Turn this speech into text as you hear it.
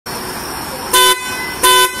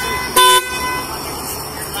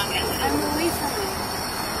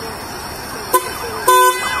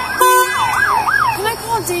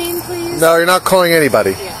No, you're not calling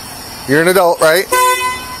anybody. Yeah. You're an adult, right?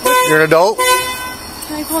 You're an adult?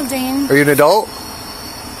 Can I call Dane? Are you an adult?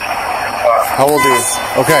 How old are you?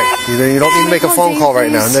 Okay, you don't need to make a phone call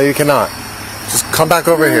right now. No, you cannot. Just come back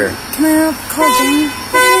over here. Can I call Dane?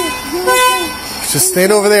 Just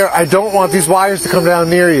stand over there. I don't want these wires to come down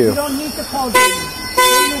near you. You don't need to call Dane.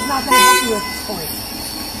 Dane is not going to help you at this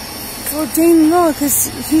point. Well, Dane, no,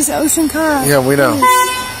 because he's Ocean Cop. Yeah, we know.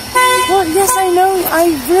 Well, yes, I know. I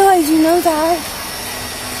realize you know that.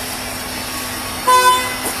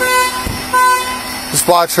 Just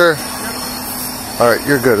watch her. All right,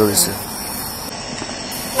 you're good, Alicia.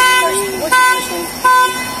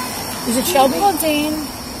 Is it Shelby? Call Dane.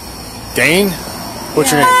 Dane?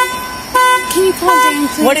 What's your name? Can you call Dane,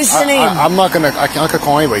 please? What is your name? I'm not gonna. I can't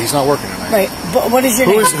call anybody. He's not working tonight. Right, but what is your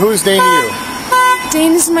name? Who is Dane to you?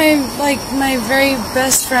 Dane is my very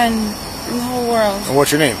best friend in the whole world. And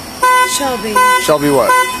what's your name? Shelby. Shelby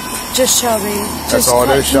what? Just Shelby. That's all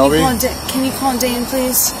it is, Shelby? Can you call Dane,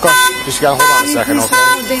 please? Just gotta hold on a second, Please okay?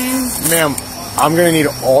 call Dane. Ma'am, I'm gonna need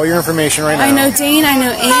all your information right now. I know Dane, I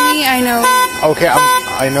know Amy, I know... Okay,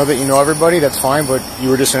 I know that you know everybody, that's fine, but you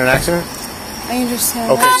were just in an accident? I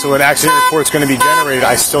understand. Okay, so an accident report's gonna be generated.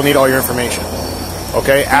 I still need all your information.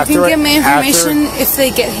 Okay? You can get my information if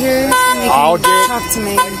they get here and they can talk to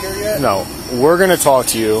me. No, we're gonna talk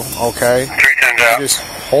to you, okay? Just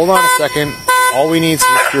hold on a second. All we need is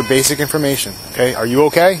just your basic information, okay? Are you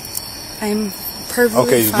okay? I'm perfectly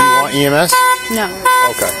Okay, fine. do you want EMS? No.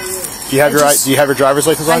 Okay. Do you have your driver's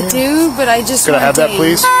license on you? I do, but I just Could I want have that, Dane.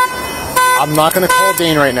 please? I'm not going to call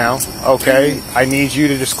Dane right now, okay? I need you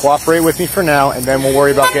to just cooperate with me for now, and then we'll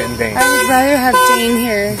worry about getting Dane. I would rather have Dane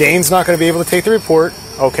here. Dane's not going to be able to take the report,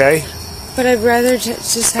 okay? But I'd rather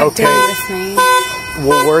just have Okay. Dane with me.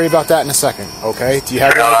 We'll worry about that in a second, okay? Do you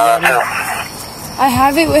have your ID on you? I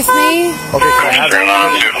have it with me. Okay, can I have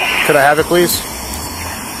it? Could I have it, please?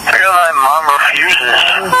 I feel like mom refuses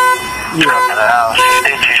to come to the house. She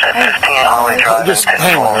states she's at 15 only driving. Just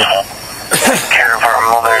hang on. Take care of her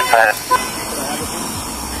mother that.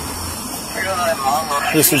 I feel like mom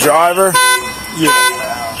refuses. Just the driver? Yeah.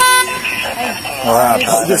 What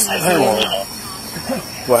happened? Just hang on.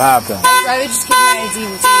 What happened? I'd rather just give my ID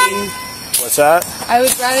to Dane. What's that? I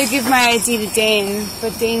would rather give my ID to Dane,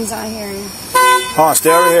 but Dane's not here. Hold on,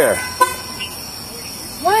 stay over here.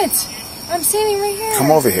 What? I'm standing right here.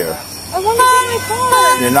 Come over here. I want to get my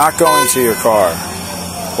car. You're not going to your car.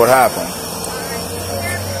 What happened?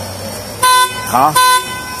 Huh?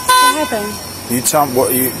 What happened? You tell me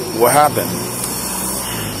what happened.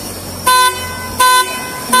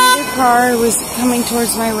 Another car was coming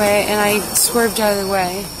towards my way, and I swerved out of the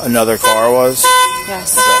way. Another car was?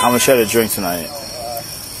 Yes. How much had to drink tonight?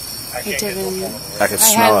 I didn't. I could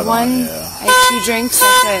smell it. I had 2 drinks.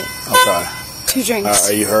 That's it. Okay. 2 drinks.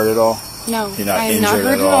 Are you hurt at all? No. You're not I am injured not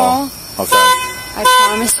hurt at all? Okay. I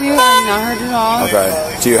promise you, I'm not hurt at all. Okay.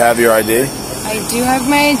 Do you have your ID? I do have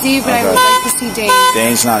my ID, but I would like to see Dane.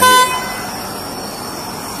 Dane's not here.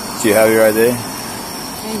 Do you have your ID?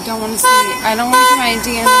 I don't want to see. I don't want to get my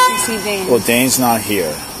ID unless I see Dane. Well, Dane's not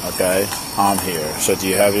here. Okay. I'm here. So do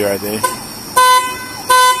you have your ID?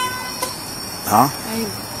 Huh? I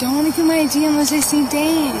don't want to get my ID unless I see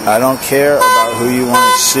Dane. I don't care about who you want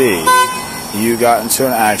to see. You got into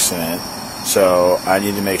an accident, so I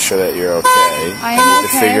need to make sure that you're okay. I am need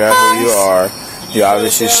okay, to figure out who you promise. are. You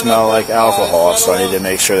obviously smell like alcohol, so I need to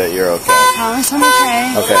make sure that you're okay. I promise I'm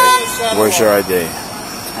okay. Okay. Where's your ID?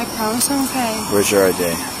 I promise I'm okay. Where's your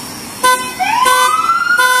ID?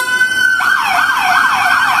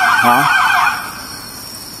 Huh?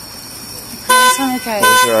 I promise I'm okay.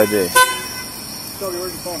 Where's your ID? Shelby,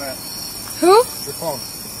 where's your phone at? Who? Your phone.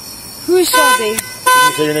 Who is Shelby? Did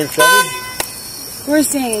you say your name Shelby? Where's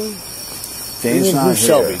Dane? Dane's not here.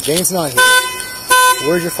 Shelby. Dane's not here.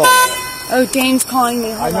 Where's your phone at? Oh, Dane's calling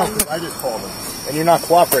me. Hold on. I just called him. And you're not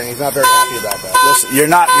cooperating. He's not very happy about that. Listen, you're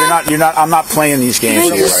not, I'm not playing these games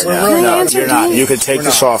with you right now. Can I No, answer you're not. Dane? You can take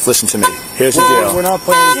this off. Listen to me. Here's the We're deal. not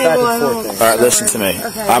playing this Okay, back well, and I forth won't. thing. All right, listen to me.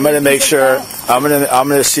 Okay. I'm going to make sure, I'm going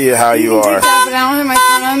to see how you can are. take that, but I don't have my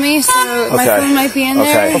phone on me, so my Okay. phone might be in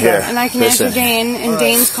there. Okay, here. And I can Listen. answer Dane, and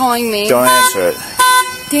Dane's calling me. Don't answer it.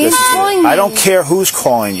 Dane's Listen to calling me. me. I don't care who's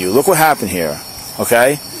calling you. Look what happened here.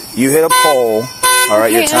 Okay? You hit a pole. All right,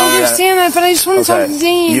 Okay, you're telling I me understand that, but I just want to talk to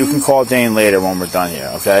Dane. You can call Dane later when we're done here,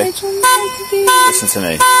 I okay? just want to talk to Dane. Listen to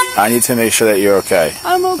me. I need to make sure that you're okay.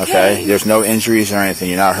 I'm okay. Okay? There's no injuries or anything.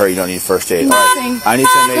 You're not hurt. You don't need first aid. All Nothing. right. I need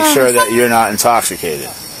to make sure that you're not intoxicated.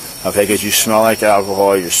 Okay? Because you smell like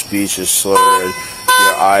alcohol. Your speech is slurred.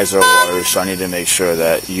 Your eyes are watery. So I need to make sure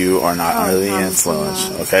that you are not under the promise I'm influence.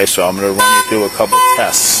 not. Okay? So I'm going to run you through a couple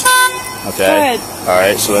tests. Okay. Good. All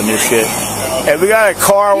right. So let me shit. Hey, we got a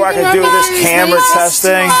car where I can do this camera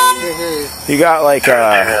testing. You got like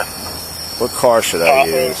what car should I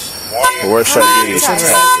use? Where should I use?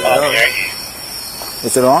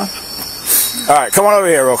 Is it on? All right. Come on over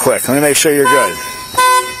here real quick. Let me make sure you're good.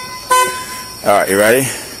 All right. You ready?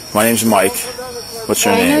 My name's Mike. What's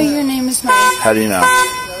your name? I know your name is Mike. How do you know?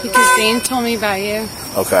 Because Dane told me about you.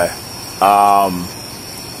 Okay. I'm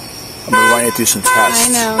going to run you through some tests.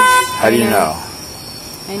 I know. How do you know?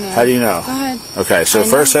 I know. How do you know? Go ahead. Okay, so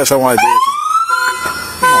first test I want to do is...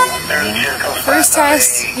 First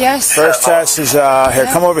test, yes. First test is, here,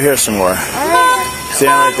 come over here some more. All right.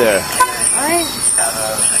 Stand right there. All right.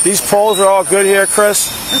 These poles are all good here, Chris?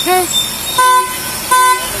 Okay.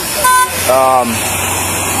 All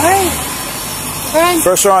right. Fine.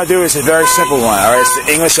 First one I want to do is a very simple one, all right? It's the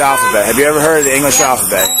English alphabet. Have you ever heard of the English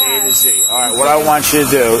alphabet? A to Z. All right, what I want you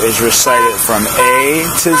to do is recite it from A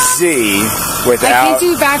to Z without... I can't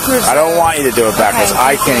do it backwards. I don't want you to do it backwards. Okay.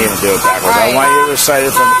 I can't even do it backwards. Right. I want you to recite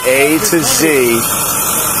it from A to Z.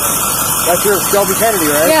 That's your Shelby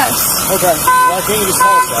Kennedy, right? Yes. Okay. Why can't you just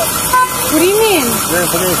tell us that? What do you mean? Your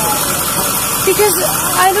information. Because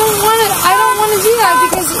I don't want to do that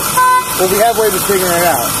because... Well, we have ways of figuring it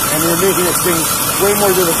out, and you're making this thing way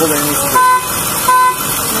more difficult than it needs to be.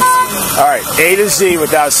 All right, A to Z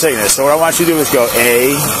without singing it. So what I want you to do is go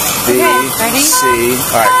A, B, ready? C.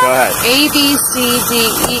 All right, go ahead. A, B, C, D,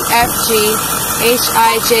 E, F, G, H,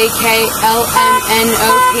 I, J, K, L, M, N, O,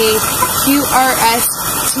 P, Q, R, S,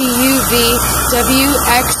 T, U, V, W,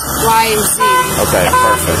 X, Y, Z. Okay,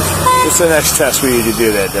 perfect. What's the next test we need to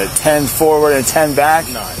do? The 10 forward and 10 back?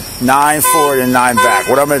 9 forward and 9 back.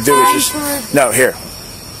 What I'm going to do is just... No, here.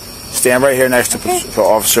 Stand right here next to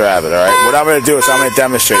Officer Abbott, all right? What I'm going to do is I'm going to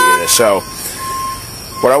demonstrate you this. So,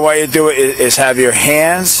 what I want you to do is have your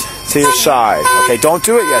hands to your side. Okay, don't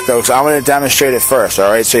do it yet, though, because I'm going to demonstrate it first, all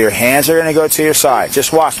right? So your hands are going to go to your side.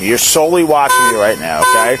 Just watch me. You're solely watching me right now,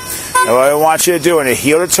 okay? And what I want you to do in a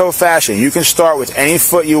heel-to-toe fashion, you can start with any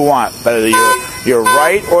foot you want, whether your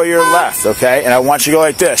right or your left, okay? And I want you to go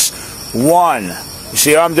like this. 1. You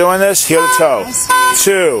see how I'm doing this? Heel-to-toe.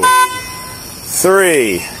 2,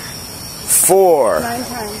 3, 4, 9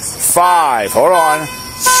 times. 5, hold on,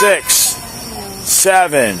 6,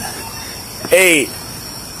 7, 8,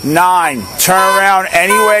 9. Turn around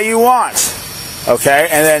any way you want. Okay,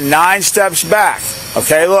 and then 9 steps back.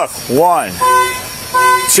 Okay, look. 1,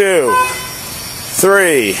 2,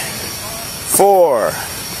 3, 4,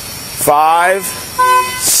 5,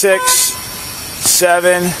 6,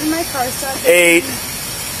 7, 8,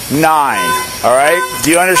 9. All right?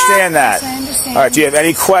 Do you understand that? Yes, I understand. All right, do you have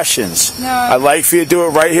any questions? No. I'd like for you to do it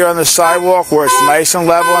right here on the sidewalk where it's nice and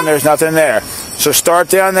level and there's nothing there. So start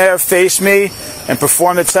down there, face me, and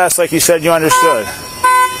perform the test like you said you understood.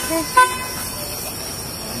 Okay.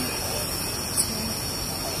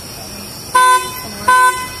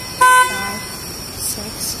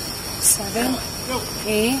 6, 7,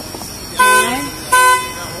 8, 9.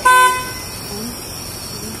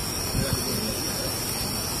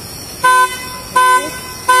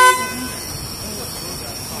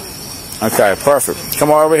 Okay, perfect.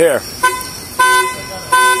 Come on over here.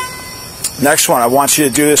 Next one, I want you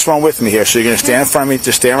to do this one with me here. So you're going to stand in front of me.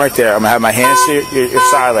 Just stand right there. I'm going to have my hands to your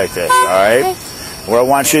side like this, all right? What I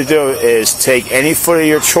want you to do is take any foot of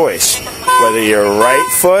your choice, whether your right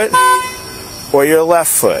foot or your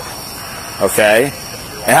left foot, okay?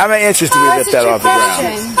 And how many inches do we lift that off the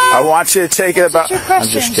ground? I want you to take it about... I'm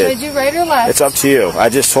just kidding. Should I do right or left? It's up to you. I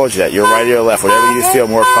just told you that. You're right or your left, whatever you feel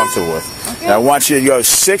more comfortable with. Okay. And I want you to go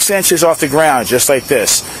 6 inches off the ground, just like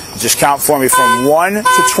this. Just count for me from 1 to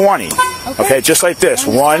 20. Okay, just like this.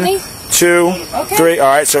 1, 2, 3. All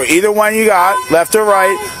right, so either one you got, left or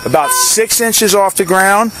right, about 6 inches off the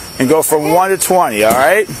ground, and go from 1 to 20, all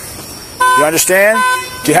right? You understand?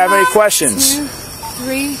 Do you have any questions? 2,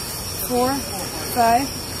 3, 4, 5,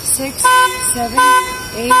 6, 7,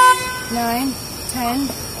 8, 9, 10.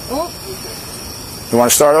 Oh. You want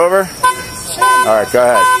to start over? Sure. All right, go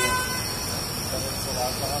ahead.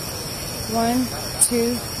 1,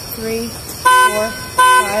 2, 3, 4,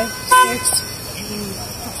 5, 6.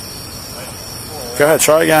 Go ahead,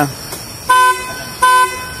 try again.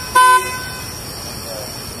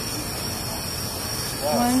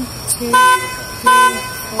 1, 2, 3,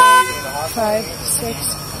 4, 5,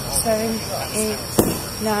 6, 7, 8,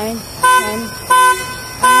 9, 10.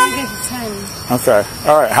 I'm going to get to 10. Okay.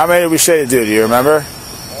 All right. How many did we say to do? Do you remember?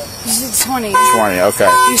 You said 20. 20.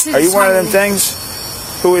 Okay. You said Are you 20. one of them things?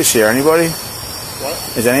 Who is here? Anybody? What?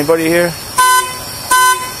 Is anybody here?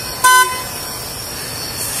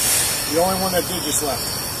 The only one that did just left.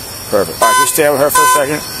 Perfect. All right. Just stay with her for a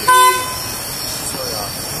second.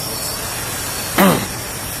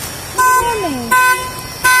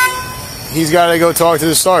 he's got to go talk to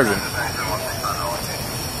the sergeant.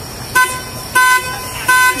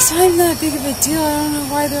 It's not even that big of a deal. I don't know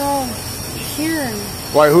why they're all here.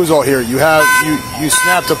 Why? Who's all here? You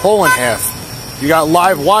snapped a pole in half. You got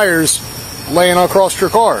live wires laying across your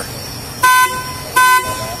car.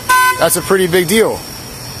 That's a pretty big deal.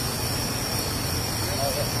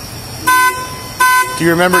 Do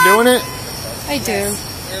you remember doing it? I do.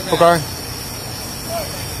 Okay.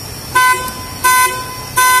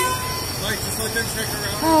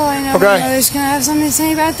 Oh, I know. Okay. My mother's gonna have something to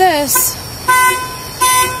say about this.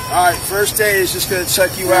 Alright, first aid is just going to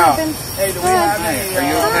check you out. Hey, do we have any... Are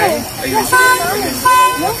you okay? Are you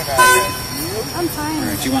I'm fine.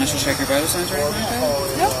 Alright, do you want us to check your vital signs or anything like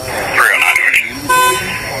that? Nope.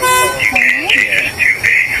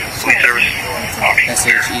 Police service.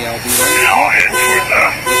 SHELB, right? I'll head towards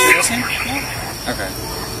What's your last name? Okay.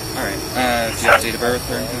 Alright. Do you have date of birth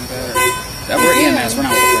or anything like that? Or? We're EMS, we're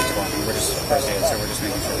not with the police department. We're just first aid, so we're just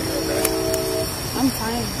making sure that you're okay. I'm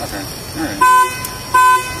fine. Okay. Alright.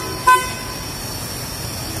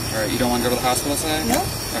 Alright, you don't want to go to the hospital today? Nope.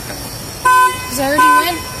 Okay. Because I already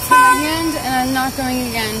went for my hand, and I'm not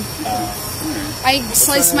going again. I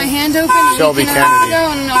sliced my hand open a Shelby week and a half Kennedy.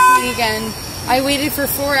 ago, and I'm not going again. I waited for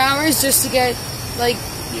 4 hours just to get, like,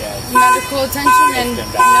 medical attention, and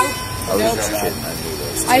nope.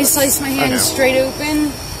 I sliced my hand straight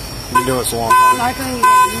open. You've been doing this a long I'm time. not going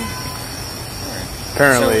again.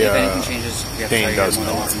 Apparently, so if anything changes, we have to Dane does more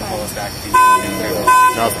than know. welcome to call us back if you need to.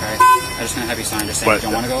 Okay. I'm just going to have you sign just saying you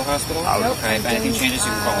don't want to go to the hospital. Nope. Okay. If anything changes,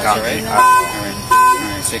 you can call us, Got alright? me.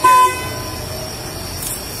 Alright, take care.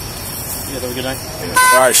 Yeah, have a good night.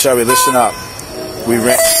 Alright, Shelby, listen up.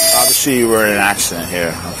 Obviously you were in an accident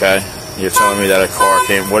here, okay? You're telling me that a car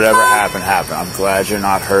came, whatever happened. I'm glad you're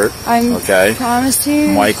not hurt, okay? Promise you.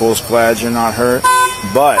 Michael's glad you're not hurt,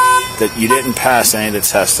 but that you didn't pass any of the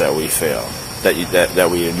tests that we failed, that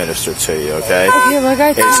we administered to you, okay? Okay, well, I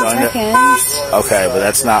got 10 seconds. Okay, but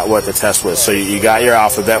that's not what the test was. So you got your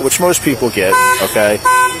alphabet, which most people get, okay?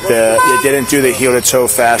 You didn't do the heel to toe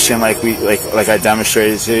fashion like I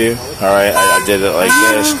demonstrated to you, all right? I did it like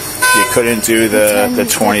this. You couldn't do the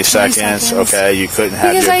 20 seconds, okay? You couldn't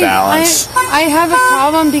have your balance. I have a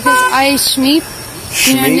problem because I schmeep,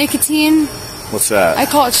 you know, nicotine. What's that? I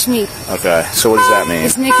call it schmeep. Okay, so what does that mean?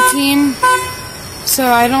 It's nicotine, so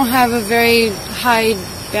I don't have a very high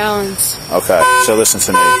balance. Okay, so listen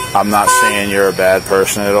to me. I'm not saying you're a bad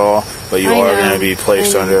person at all, but you are going to be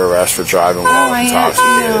placed under arrest for driving while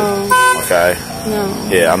intoxicated. Okay? No.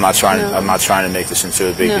 Yeah, I'm not trying to make this into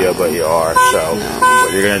a big deal, but you are. So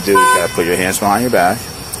what you're going to do is you got to put your hands behind your back.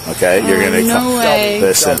 Okay? You're going to no way.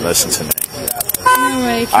 Listen to me. No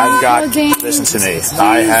way. Listen to me.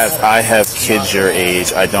 I have kids your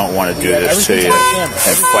age. I don't want to do this to you and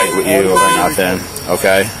fight with you over nothing.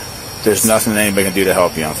 Okay? There's nothing anybody can do to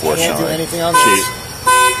help you, unfortunately.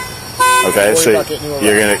 Okay, so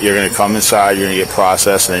you're gonna come inside, you're gonna get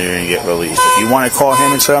processed, and then you're gonna get released. If you want to call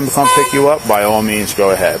him and tell him to come pick you up, by all means,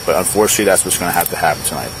 go ahead. But unfortunately, that's what's gonna have to happen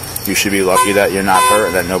tonight. You should be lucky that you're not hurt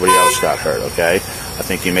and that nobody else got hurt. Okay? I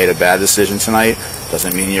think you made a bad decision tonight.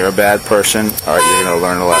 Doesn't mean you're a bad person. All right, you're gonna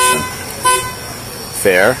learn a lesson.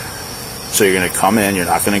 Fair. So you're gonna come in. You're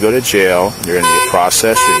not gonna go to jail. You're gonna get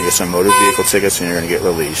processed. You're gonna get some motor vehicle tickets, and you're gonna get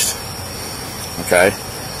released. Okay?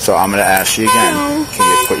 So I'm going to ask you again, can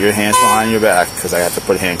you put your hands behind your back? Because I have to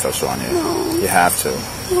put handcuffs on you. No. You have to.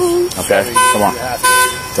 Okay? Come on.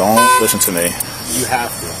 Don't listen to me. You have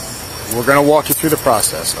to. We're going to walk you through the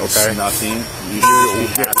process, okay? It's nothing. You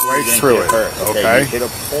get right through it, okay? You hit a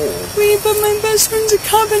pole. Wait, but my best friend's a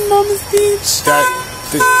cop in Mama's Beach.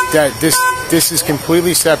 This is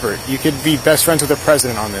completely separate. You could be best friends with the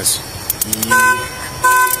president on this.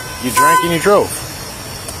 You drank and you drove.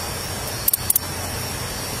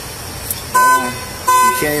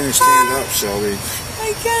 You can't even stand up, Shelby.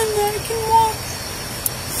 I can walk.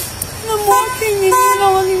 And I'm walking and you're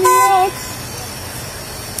not letting me walk.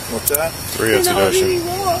 What's that? 302 You're not letting me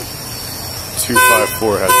Ocean. walk.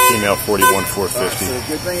 254 has female 41450. So the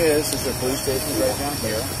good thing is the police station right down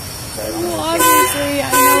here. Well, obviously,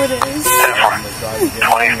 I know it is.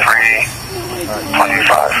 23,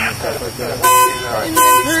 25.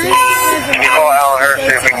 Can you call Alan Hurst,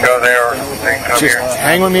 see if we can go there or they can come Just here?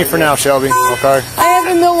 hang with me for now, Shelby, okay? I have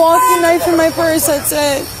a Milwaukee knife in my purse, that's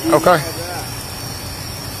it. Okay.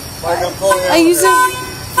 I use it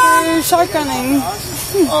for shotgunning.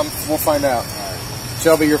 We'll find out.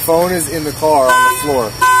 Shelby, your phone is in the car on the floor,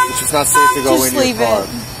 which is not safe to go Just in your leave car. it.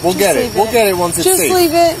 We'll get it. We'll get it once it's Just safe.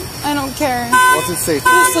 leave it. I don't care. Once it's safe.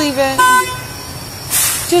 Just leave it.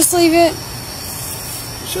 Just leave it.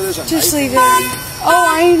 Sure there's a Just leave it. Oh,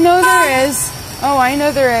 I know there is. Oh, I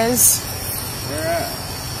know there is. Where at?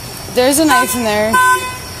 There's a knife in there.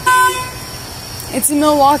 It's a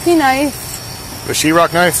Milwaukee knife. A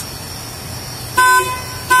sheetrock knife?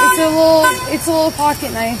 It's a little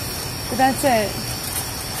pocket knife. But that's it.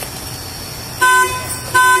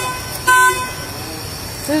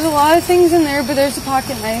 There's a lot of things in there, but there's a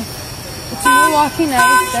pocket knife. It's a Milwaukee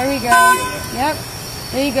knife. There we go. Yep.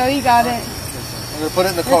 There you go. You got it. I'm going to put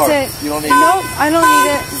it in the car. That's it. You don't need Nope, I don't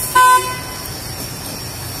need it.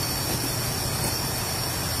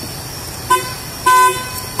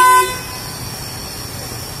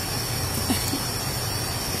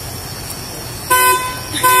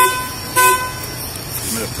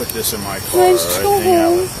 I'm going to put this in my car. Let's go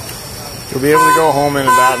home. You'll be able to go home in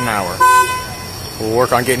about an hour. We'll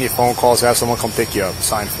work on getting you phone calls, have someone come pick you up,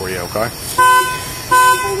 sign for you, okay?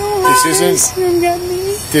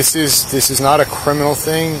 This is not a criminal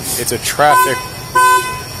thing. It's a traffic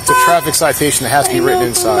citation that has to be written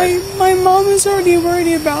inside. My mom is already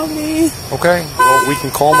worried about me. Okay. Well, we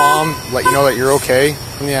can call mom, let you know that you're okay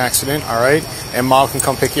from the accident, all right? And mom can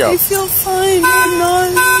come pick you up. I feel fine. I'm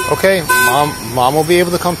not. Okay. Mom will be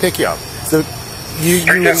able to come pick you up. You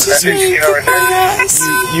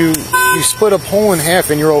split a pole in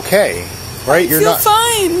half and you're okay, right? You're not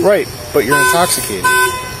fine. Right, but you're intoxicated.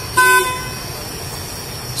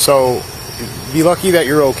 So be lucky that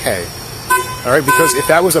you're okay. All right, because if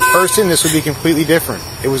that was a person, this would be completely different.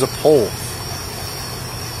 It was a pole.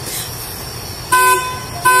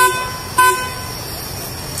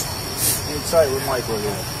 Inside with Michael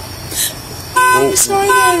here. I'm sorry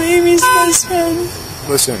that I'm Amy's best friend.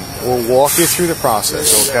 Listen, we'll walk you through the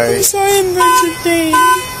process, okay? I'm sorry I'm Officer Dane.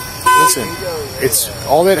 Listen, it's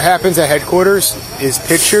all that happens at headquarters is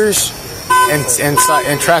pictures and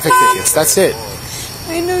traffic tickets. That's it.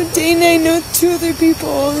 I know Dane. I know 2 other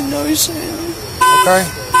people in Ocean. Okay.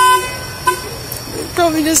 It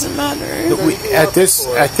probably doesn't matter. At this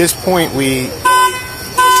point,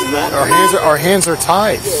 our hands are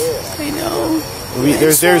tied. I know.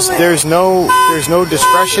 There's no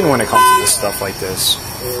discretion when it comes to this stuff like this.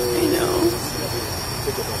 I know.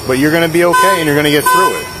 But you're gonna be okay, and you're gonna get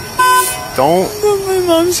through it. Don't. But my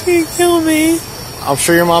mom's gonna kill me. I'm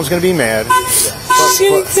sure your mom's gonna be mad. She's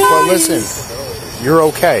gonna kill me. But listen, you're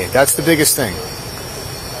okay. That's the biggest thing.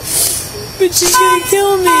 But she's gonna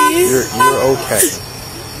kill me. You're okay.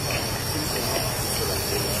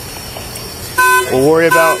 We'll worry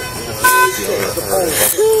about.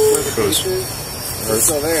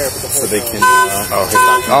 Still there, but So they can.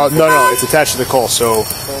 No, it's attached to the call. So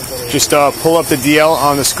just pull up the DL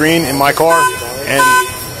on the screen in my car, and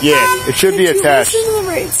yeah, it should be attached. Listen to the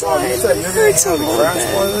right side. It hurts a little bit.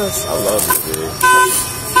 I love it, dude.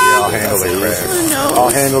 Yeah, I'll handle the crash. I'll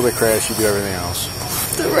handle the crash. You do everything else.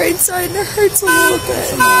 The right side hurts a little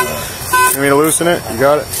bit. You want me to loosen it? You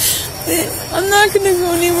got it? I'm not gonna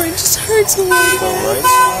go anywhere. It just hurts a little bit. The right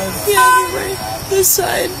side? Yeah, the right. This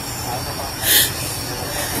side.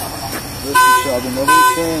 Listen, Shelby,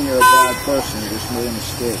 nobody's saying you're a bad person. You just made a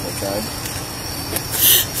mistake, okay?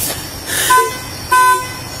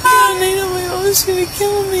 God, I know my mom's gonna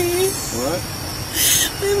kill me. What?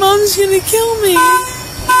 My mom's gonna kill me.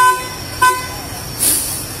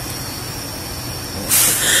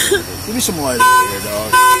 Give me some light over here,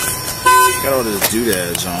 dog. Got all those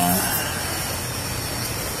doodads on.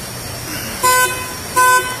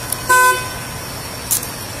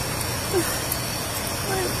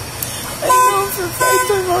 I know for a fact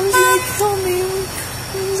my mom's gonna kill me when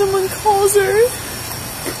someone calls her.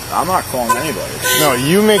 I'm not calling anybody. No,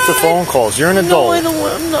 you make the phone calls. You're an adult. No, I don't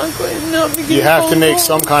want. I'm not going. I'm not making. You have to make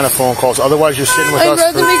some kind of phone calls. Otherwise, you're sitting with us.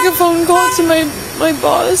 I'd rather make a phone call to my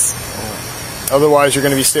boss. Otherwise, you're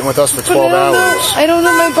going to be sitting with us for 12 hours. I don't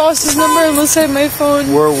know my boss's number unless I have my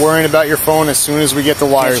phone. We're worrying about your phone as soon as we get the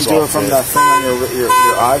wires Can't you do off. it from that thing on your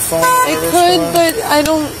iPhone? I could, but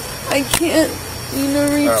I can't.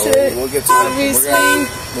 Reach right, it. We'll get to that. Obviously, I'm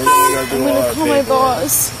gonna call my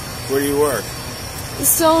boss. Where do you work? The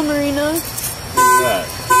Stella Marina. Where's that?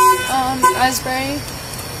 Asbury.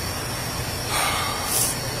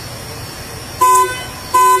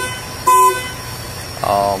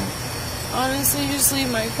 Honestly, just leave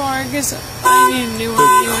my car because I need a new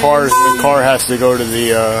one. The car has to go to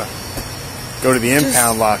the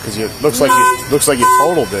impound lot because it looks like you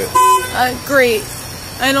totaled it. Great.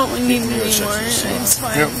 I don't need it anymore. It's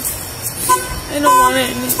fine. Yep. I don't want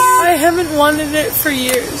it. I haven't wanted it for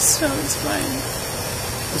years, so it's fine.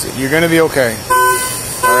 You're gonna be okay.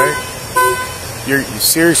 All right. You're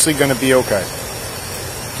seriously gonna be okay.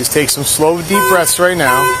 Just take some slow, deep breaths right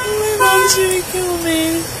now. My mom's gonna kill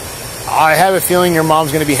me. I have a feeling your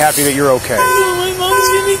mom's gonna be happy that you're okay. No, my mom's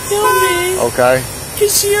gonna kill me. Okay.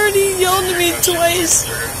 Because she already yelled at me twice.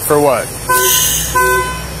 For what?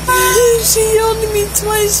 She yelled at me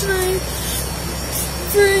twice for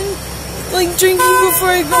like drinking before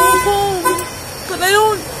I go home. But I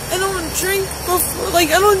don't drink before, like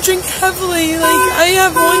I don't drink heavily. Like I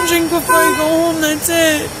have one drink before I go home. That's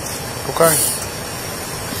it. Okay.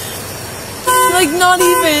 Like not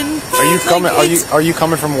even. Are you coming? Are you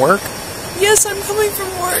coming from work? Yes, I'm coming from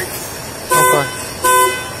work. Okay.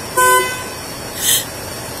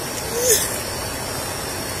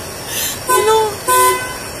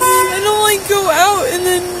 I don't like go out and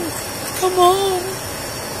then come home.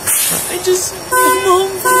 I just come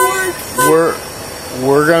home from work.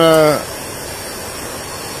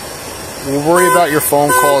 We'll worry about your phone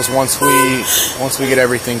calls once we get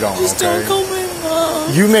everything going. Just don't call my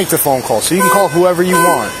mom. You make the phone call, so you can call whoever you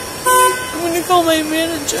want. I'm gonna call my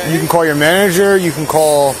manager. You can call your manager. You can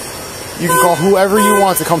call whoever you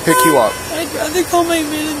want to come pick you up. I'd rather call my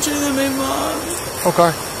manager than my mom.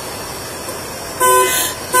 Okay.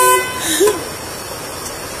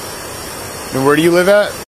 And where do you live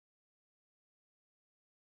at?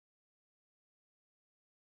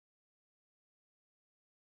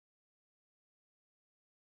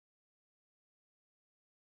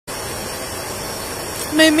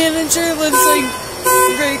 My manager lives like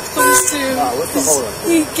very close to.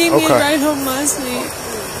 He gave me a ride home last night.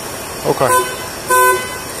 Okay.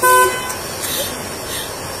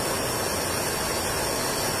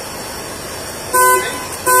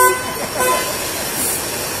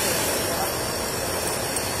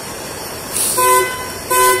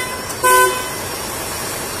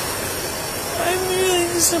 I'm really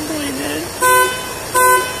disappointed.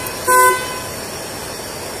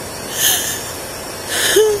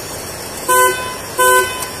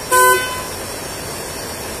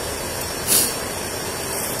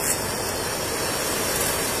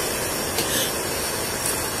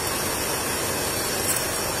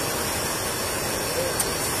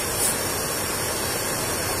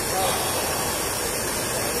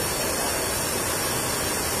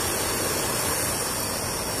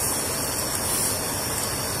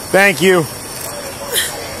 Thank you. I'm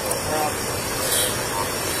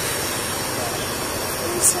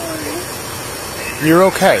sorry. You're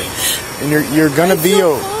okay, and you're gonna be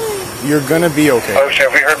you're gonna be okay. Oh,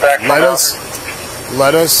 have we heard back from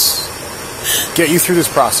Let us get you through this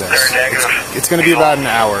process. It's gonna be about an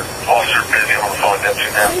hour. Officer busy on the phone. That's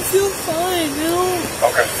it now. I feel fine. No.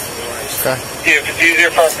 Okay. Okay. Yeah, if it's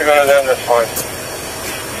easier for us to go to them, that's fine.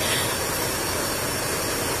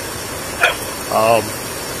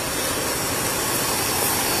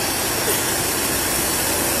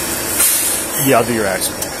 Yeah, I'll do your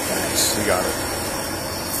accident. Thanks. You got it.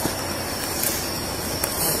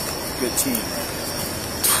 Good team.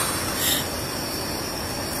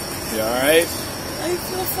 You alright? I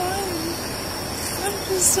feel fine. I'm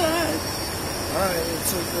just sad. Alright,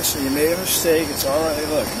 listen, you made a mistake. It's alright.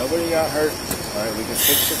 Look, nobody got hurt. Alright, we can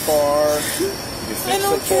fix the car. I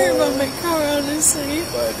don't care about my car, honestly.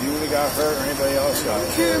 But if you would have got hurt or anybody else got hurt. I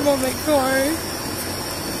don't care about my car.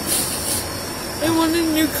 I wanted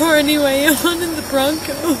a new car anyway. I wanted the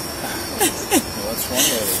Bronco. Well, that's one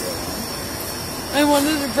way to go. I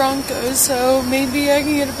wanted a Bronco, so maybe I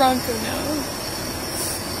can get a Bronco now.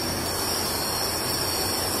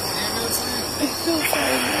 I feel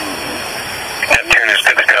fine now. That turn is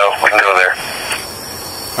good to go. We can go there.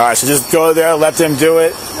 Alright, so just go there, let them do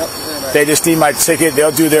it. They just need my ticket. They'll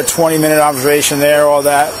do their 20-minute observation there, all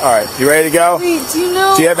that. Alright, you ready to go? Wait, do you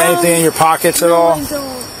know... Do you have anything in your pockets at all? I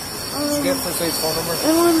don't. Get first aid phone number? I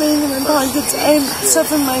don't have anything in my pockets. I have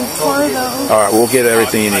stuff in my car, though. Alright, we'll get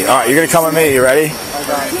everything you need. Alright, you're going to come with me. You ready? Do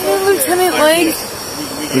you know Lieutenant Legg?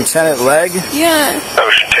 Lieutenant Legg? Yeah.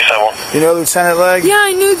 Ocean 271. You know Lieutenant Legg? Yeah,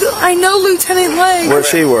 I know Lieutenant Legg.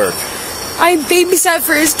 Where's he work? I babysat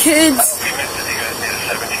for his kids.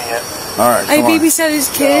 Alright, I babysat his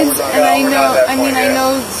kids, and I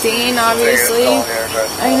know Dane, obviously.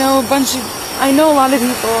 I know a lot of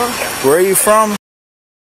people. Where are you from?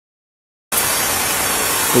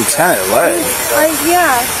 Lieutenant Legg?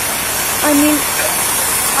 Yeah. I mean,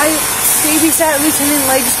 I babysat Lieutenant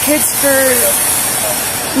Legg's kids for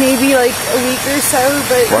maybe like a week or so,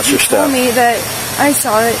 but he told me that I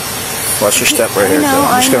saw it. Watch your step right here.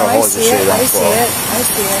 I'm just going to hold it so you don't fall. I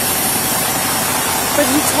see it. But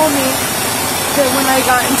he told me that when I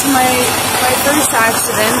got into my first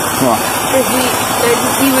accident, that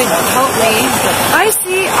he would help me. I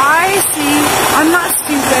see. I'm not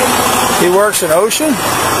stupid. He works in Ocean?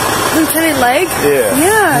 Lieutenant Legg? Yeah.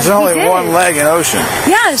 Yeah. There's only one leg in Ocean.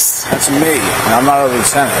 Yes. That's me. And I'm not a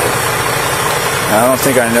lieutenant. I don't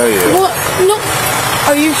think I know you. Well, no.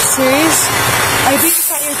 Are you serious? I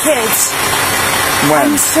babysat your kids. When?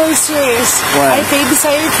 I'm so serious. When? I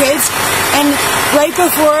babysat your kids, and right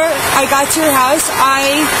before I got to your house,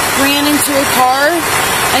 I ran into a car,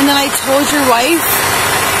 and then I told your wife,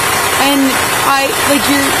 and I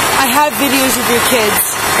have videos of your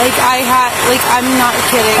kids. I'm not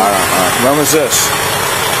kidding. All right. When was this?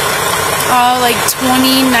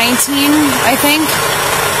 2019, I think.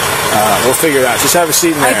 We'll figure it out. Just have a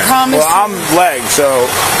seat in there. I promise. Well, I'm leg, so.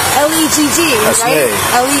 L-E-G-G, That's right? me.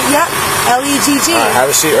 Yep. L-E-G-G. All right, have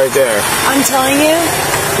a seat right there. I'm telling you.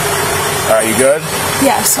 All right, you good?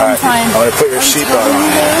 Yes, All I'm right. fine. I'm going to put your seatbelt on.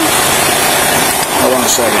 Hold on a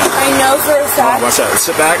second. I know for a fact. Watch that.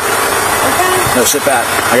 Sit back. Okay. No, sit back.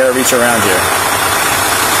 I got to reach around here.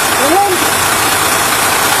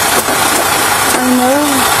 I know.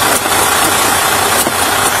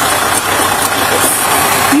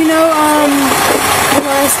 You know, the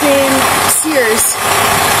last name Sears.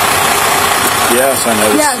 Yes, I know.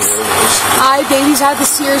 Yes. I babysat the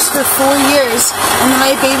Sears for 4 years, and then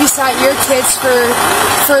I babysat your kids for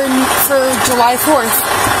July 4th.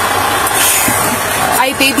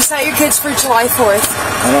 I babysat your kids for July 4th.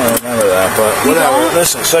 I don't remember that, but whatever.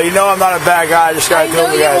 Listen, so you know I'm not a bad guy. I just got to do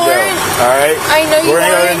what we got to do. All right? I know you We're going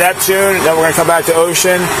to go to Neptune, then we're going to come back to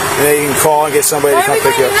Ocean, and then you can call and get somebody to come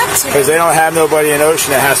pick you up. Because they don't have nobody in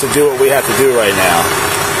Ocean that has to do what we have to do right now.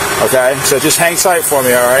 Okay? So just hang tight for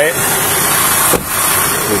me, all right?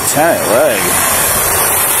 Lieutenant Leg.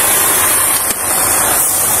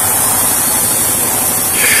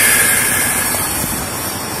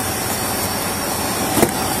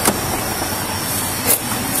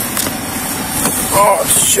 Oh,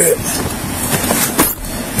 shit.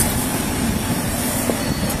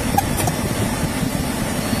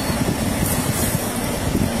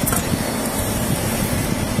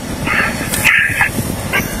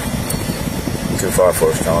 Too far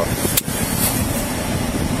for us, Colin.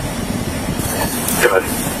 Good.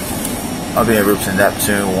 I'll be en route to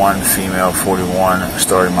Neptune, 1 female, 41,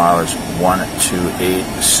 starting mileage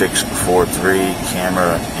 128643,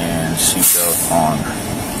 camera and seatbelt on.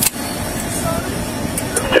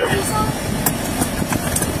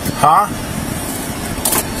 Huh?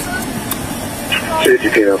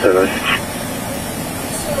 CGP outside.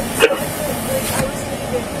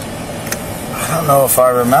 I don't know if I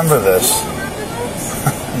remember this.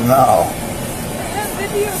 No. I have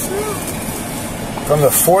video proof. From the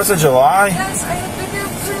 4th of July? Yes, I have video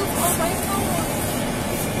proof on my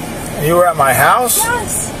phone. You were at my house?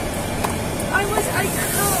 Yes. I was on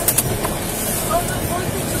the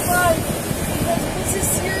 4th of July because Mrs.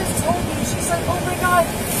 Sears told me, she's like, oh my god,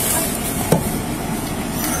 we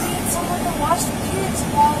need someone to watch the kids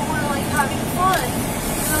while we're like having fun.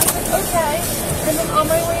 And I was like, okay. And then on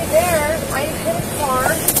my way there, I hit a car.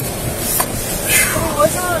 But it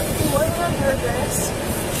wasn't on purpose.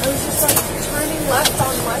 I was just like turning left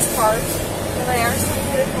on West Park, and I accidentally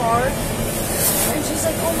hit a car. And she's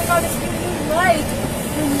like, oh my god, if you didn't like,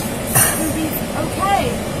 then you'd be okay.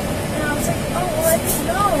 And I was like, oh, well, I didn't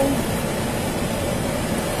know.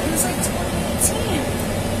 It was like 2018.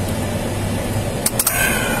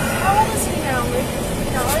 How old is he now? Like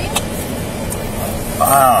 9?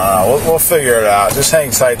 I don't know. We'll figure it out. Just hang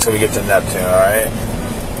tight till we get to Neptune, alright?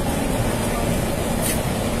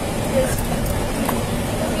 He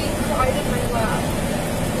cried in my lap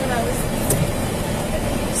when I was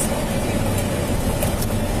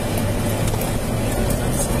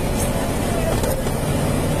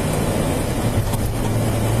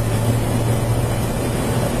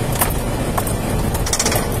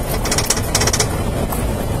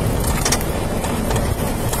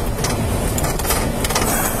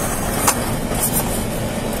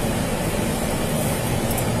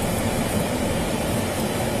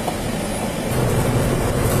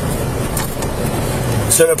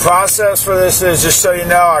So the process for this is, just so you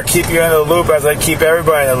know, I'll keep you in the loop as I keep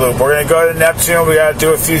everybody in the loop. We're going to go to Neptune. We got to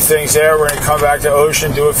do a few things there. We're going to come back to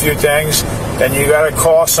Ocean, do a few things. Then you got to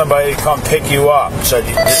call somebody to come pick you up. So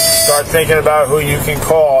you just start thinking about who you can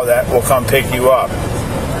call that will come pick you up.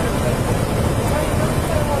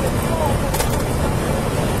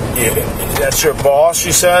 That's your boss,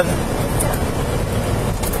 you said?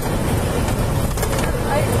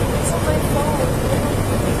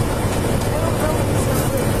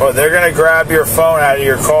 Well, they're going to grab your phone out of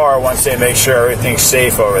your car once they make sure everything's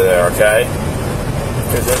safe over there, okay?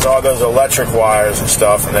 Because there's all those electric wires and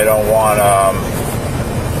stuff, and they don't want,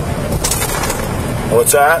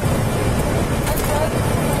 What's that?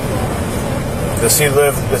 Does he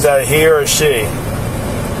live, is that he or she?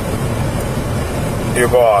 Your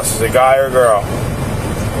boss. Is it a guy or a girl?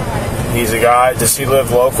 He's a guy. Does he live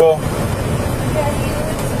local? Yeah, he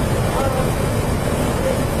lives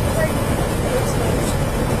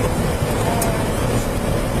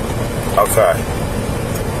Okay.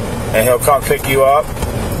 And he'll come pick you up?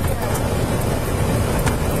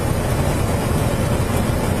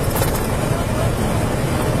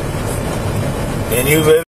 And you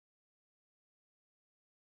live?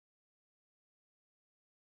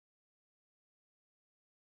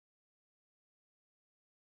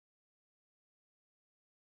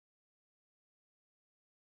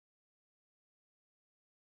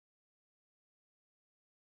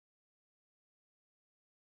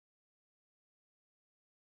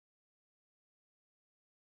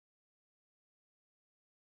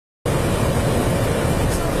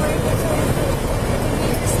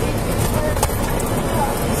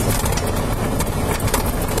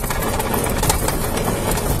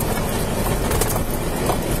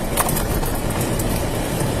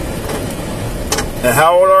 And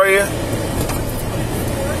how old are you?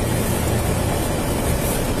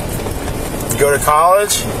 You go to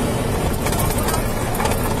college?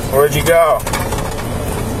 Where'd you go?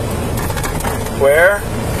 Where?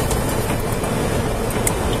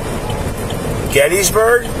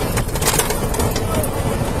 Gettysburg?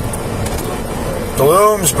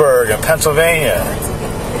 Bloomsburg in Pennsylvania.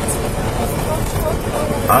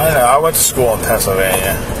 I know, I went to school in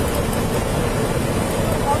Pennsylvania.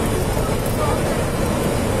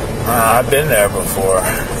 I've been there before.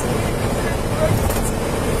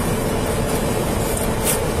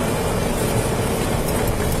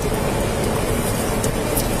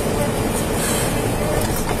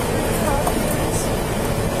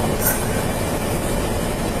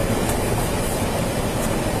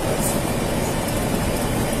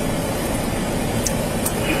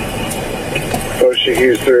 Ocean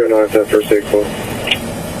Hughes 309, that first aid call.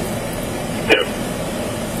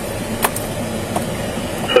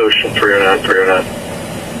 Ocean 309, 309.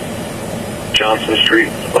 Johnson Street,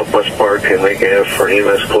 up West Park, and Lake Ave for an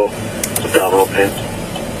EMS call. Abdominal pain.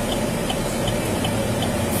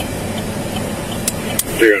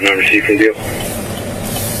 309, receiving deal.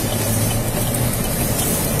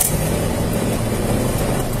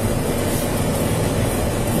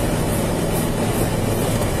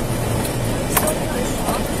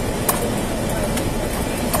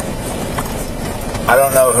 I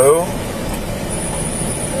don't know who.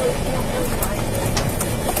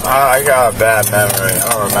 I got a bad memory. I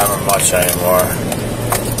don't remember much anymore.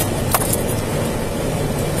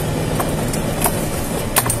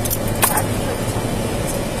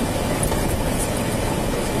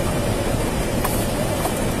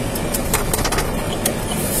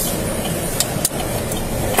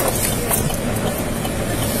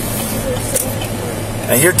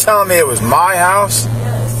 And you're telling me it was my house?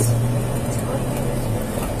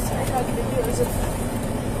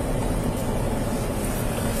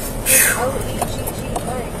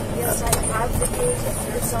 Yes, I have videos of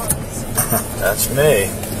your songs. That's me.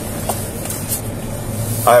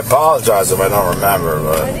 I apologize if I don't remember,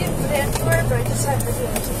 but I didn't put anywhere, but I just had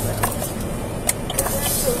videos of them. And they're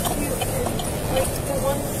so cute. And,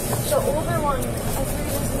 like, the older one, I think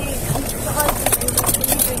it was me, he died and he was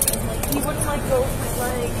leaving, and, like, he wouldn't let go of my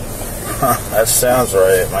leg. that sounds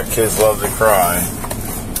right. My kids love to cry.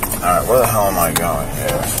 Alright, where the hell am I going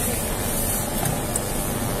here?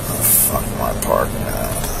 Oh, fuck my parking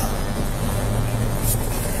at?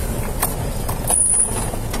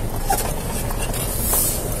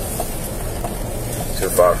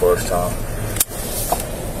 Your 5-4 Tom.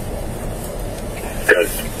 Good.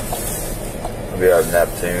 We have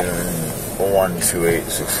Neptune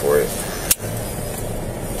 128648.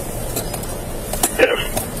 Yeah.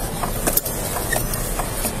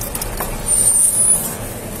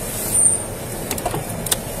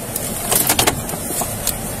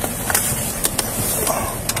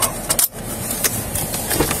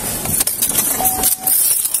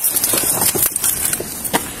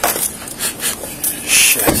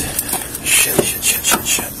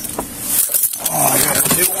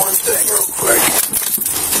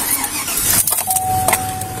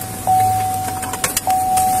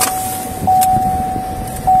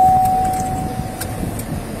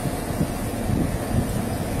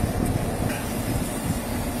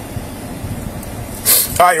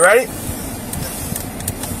 All right, you ready?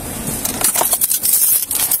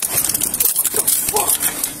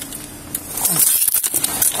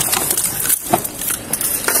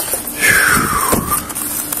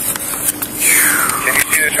 Can you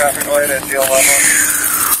see the traffic light at the 11?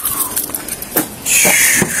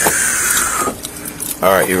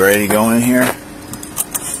 All right, you ready to go in here?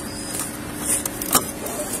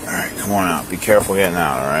 All right, come on out. Be careful getting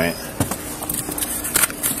out, all right?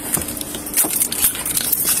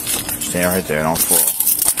 Stand right there, don't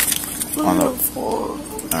fall. On the floor.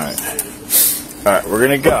 Alright. Alright, we're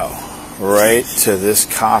gonna go. right to this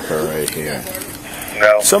copper right here.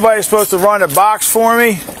 No. Somebody's supposed to run a box for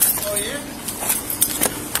me?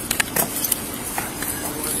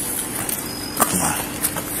 Come on.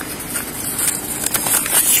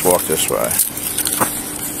 Let's walk this way.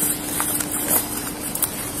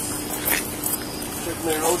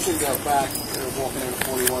 Man, Ocean's out back. They're walking in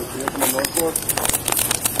 41. Can you open the north door?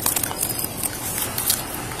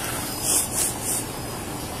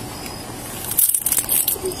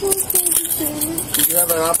 Did you have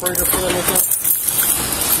an operator for them?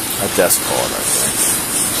 A desk call right there.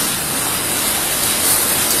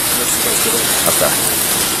 Okay.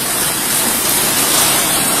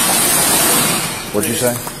 What'd you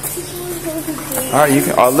say? All right, you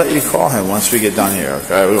can. I'll let you call him once we get done here.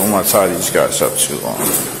 Okay, we don't want to tie these guys up too long.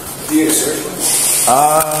 Do you search?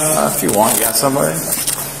 If you want, you got somebody.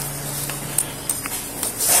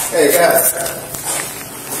 Hey, guys.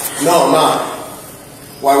 No, I'm not.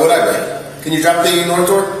 Why would I be? Can you drop the north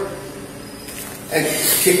door? And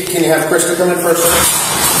can you have Krista come in first?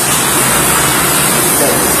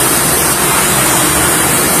 Okay.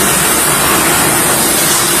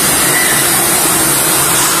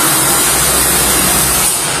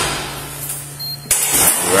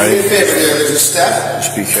 Ready? Do me a favor there. There's a step.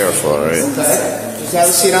 Just be careful, all right? Okay. Just have a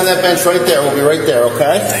seat on that bench right there. We'll be right there,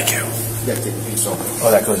 okay? Thank you. You gotta take a piece off.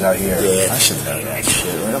 Oh, that goes out here. Yeah. I should know that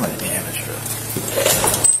shit. I'm an amateur.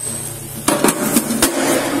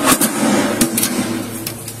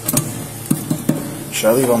 Should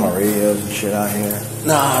I leave all my radios and shit out here?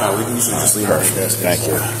 No, we can usually just leave our desk. Thank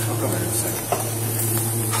you. I'll come in a second.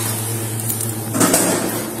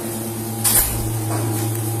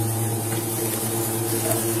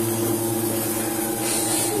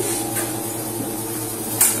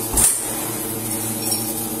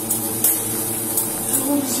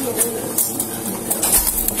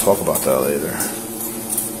 We'll talk about that later.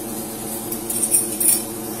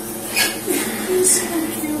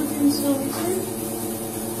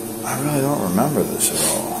 I really don't remember this at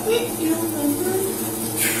all. You don't remember?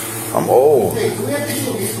 I'm old. Hey, do we have to do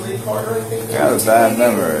a utility card or anything? I got a bad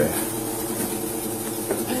memory.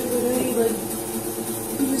 I literally, like,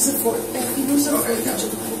 it was the 4th of July party,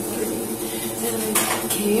 and I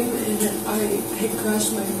came and I had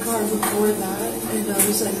crashed my car before that, and I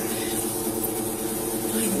was like,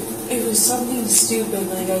 it was something stupid,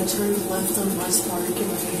 like I turned left on West Park and I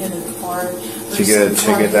hit a car. Did you get a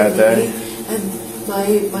ticket that day? And my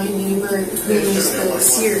neighbor, who was the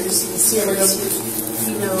Sears,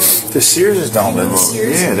 you know. The Sears don't live over.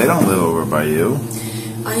 Sears? Yeah, they don't live over by you.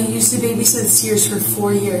 I used to babysit Sears for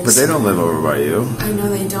 4 years. But they don't live over by you. I know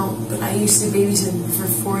they don't, but I used to babysit for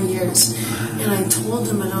 4 years. And I told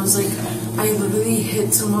them, and I was like, I literally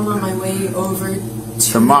hit someone on my way over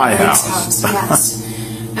to my Mike's house. Yes.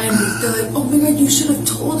 And they're like, oh my God, you should have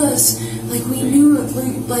told us. Like, we knew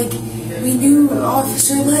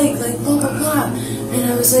Officer Lake, like, blah, blah, blah. And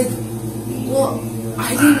I was like, well,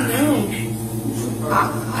 I didn't know.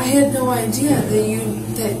 I had no idea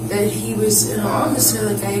that he was an officer.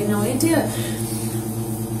 Like, I had no idea.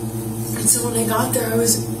 And so when I got there, I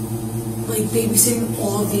was like babysitting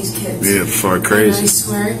all of these kids. Yeah, far crazy. And I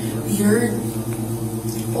swear, your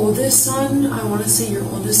oldest son, I want to say your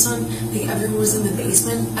oldest son, like everyone was in the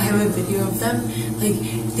basement. I have a video of them. Like,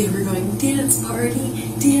 they were going dance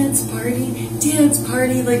party, dance party, dance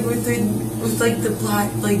party, like with like the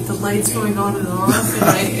black, like the lights going on and off.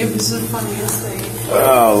 And it was the funniest thing.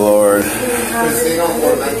 Oh, Lord.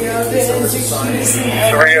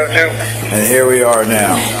 302. And here we are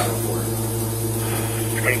now.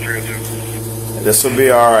 302. This will be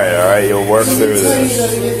all right? You'll work through this.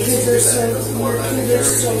 Your kids are so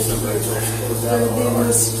They're the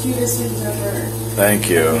most cutest things ever. Thank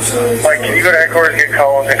you. Mike, can you go to headquarters, get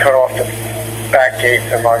Collins, and cut off the back gates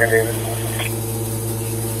and Morgan David?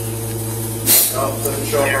 Oh, doesn't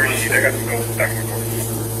show up on my screen. I got to go back and forth.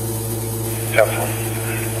 Telephone.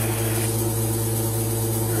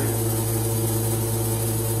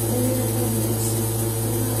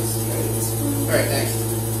 Alright, thanks.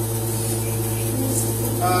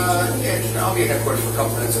 Yeah, I'll be at headquarters for a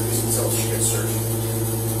couple minutes at least until she gets searched.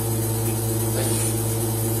 Thank you.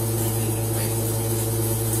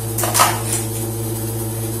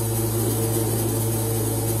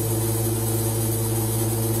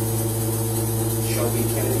 Shelby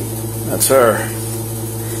Kennedy. That's her.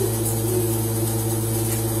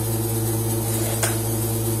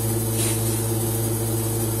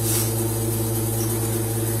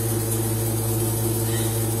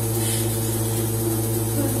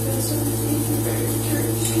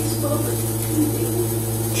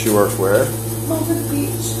 She works where? Monmouth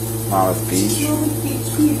Beach. Monmouth Beach. Monmouth Beach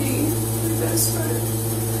PD. My best friend.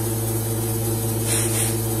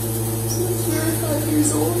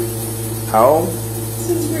 years old. How old?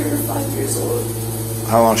 Since we were 5 years old.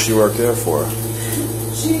 How long she worked there for?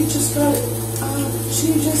 She just got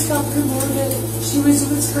promoted. She was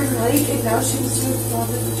with Spring Lake, and now she's with Long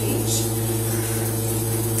Beach.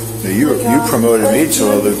 You promoted me to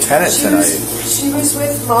a lieutenant tonight. She was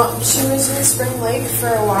with Spring Lake for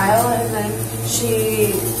a while, and then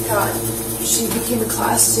she became a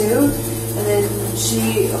class 2, and then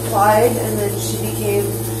she applied, and then she became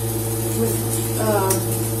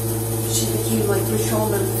like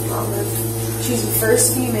patrolman. She's the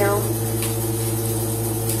first female.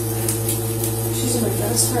 She's my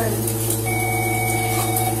best friend.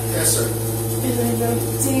 Yes, sir. And I know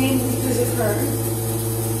Dane because of her.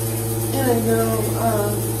 And I know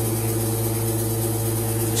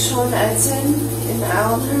Sean Edson in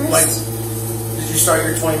Allenhurst. Like, did you start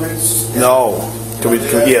your 20 minutes? No. Can we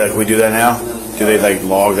do that now? Do they like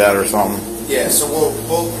log that or something? Yeah, so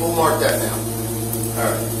we'll mark that now. All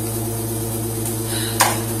right.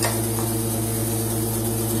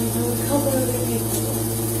 I know a couple other people.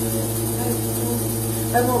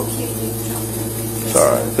 I won't keep you jumping. It's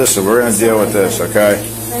alright. Listen, we're going to deal with this, okay?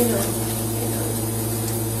 I know.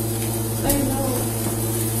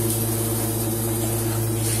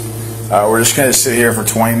 We're just going to sit here for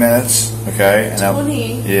 20 minutes, okay? And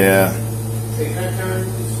 20? Yeah.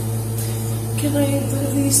 Can I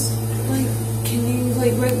at least, can you,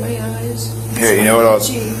 wipe my eyes? Here, you know what else?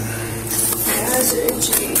 My eyes are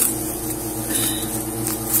itchy.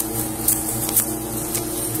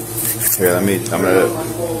 Here, I'm going to...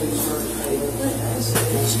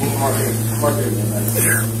 Mark it.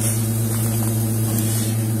 Here.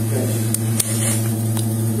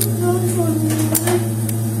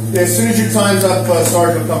 Yeah, as soon as your time's up,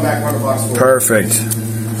 Sergeant will come back and run the box for you. Perfect.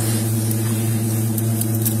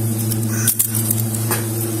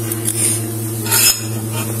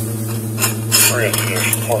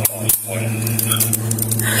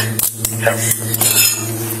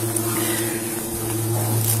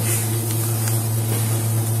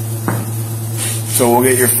 So we'll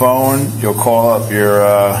get your phone. You'll call up your.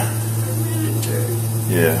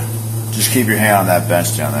 Yeah. Just keep your hand on that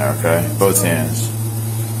bench down there, okay? Both hands.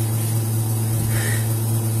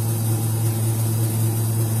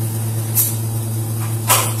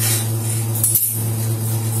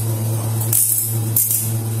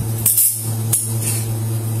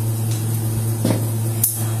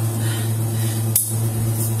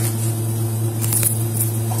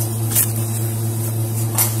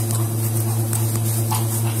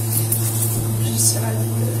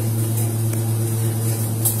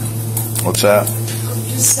 What's that? I'm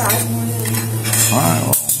just sad more than anything. Alright,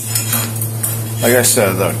 well. Like I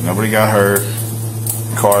said, look, nobody got hurt.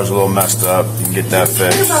 The car's a little messed up. You can get that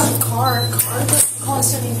fixed. What about the car? The car doesn't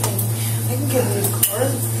cost anything. I can get a new car.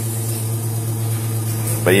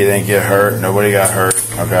 But you didn't get hurt. Nobody got hurt,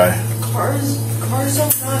 okay? Cars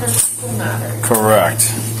don't matter. People matter. Correct.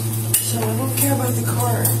 So I don't care about the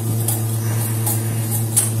car.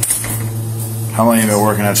 How long have you been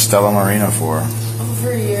working at Stella Marina for?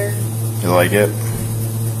 Over a year. You like it?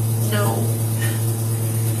 No.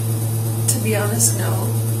 To be honest, no.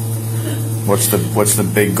 What's the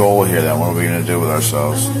big goal here then? What are we going to do with I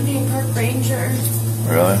ourselves? want to be a park ranger.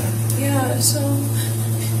 Really? Yeah, so...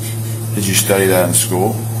 Did you study that in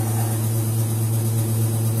school?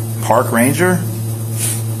 Park ranger?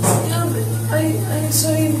 Yeah, but I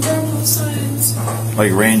studied environmental science.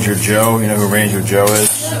 Like Ranger Joe? You know who Ranger Joe is?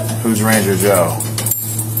 Yep. Who's Ranger Joe? I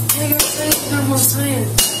studied environmental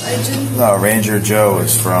science. I didn't... No, Ranger Joe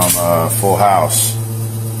is from Full House.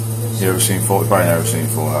 You ever seen Full? Probably never seen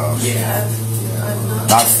Full House. Yeah.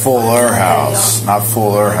 Not Fuller House. Not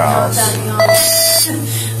Fuller House. Not that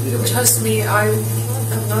young. Trust me, I'm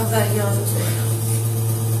not that young.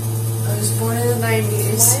 I was born in the 90s. Why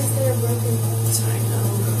is there a broken box? I know.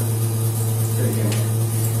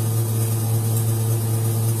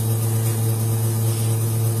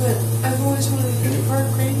 But I've always wanted to be a park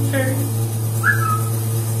ranger.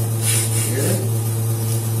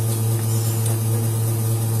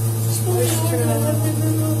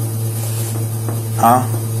 Huh?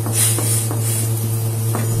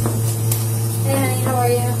 Hey honey, how are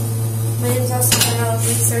you? My name's Elsa and I'll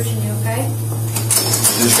be searching you, okay?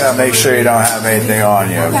 You just gotta make sure you don't have anything on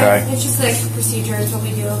you, okay? It's just like procedure is what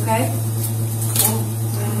we do, okay? Cool.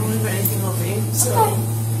 I don't really have anything on me, so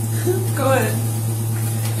go ahead.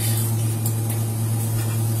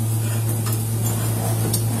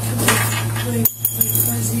 Like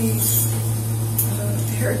fuzzy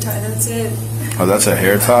hair tie, that's it. Oh, that's a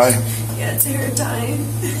hair tie? Yeah, it's a hair tie.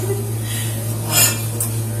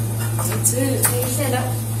 That's it. Can you stand up?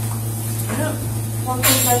 Yeah. Walk to the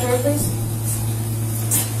side door, please.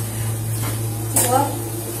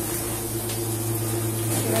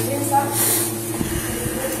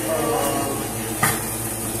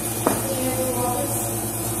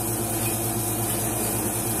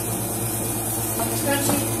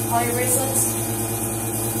 all your bracelets.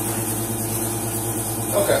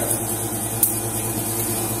 Okay.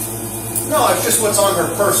 No, it's just what's on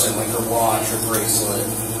her person, like her watch, her bracelet.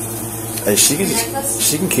 Hey, she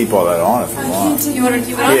can keep all that on if you want. You want to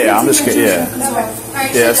do it? Yeah, I'm just kidding. Yeah,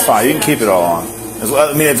 Alright, yeah, that's fine. You can keep it all on.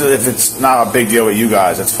 I mean, if it's not a big deal with you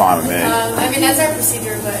guys, that's fine with me. I mean, that's our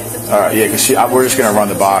procedure, but it's up to All right, yeah, because we're just gonna run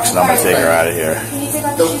the box and I'm gonna take her out of here. Can you take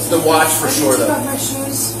off your shoes? The watch for sure, Take though. off my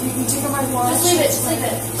shoes. You can take off my watch. Just leave it. Just leave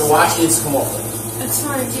it. The watch needs to come off. It's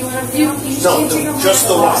fine. Do you want to? You No, can't take off just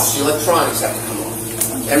my the watch. The electronics have to come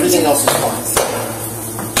off. Everything else is fine.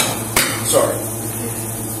 Sorry.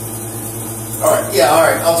 All right. Yeah. All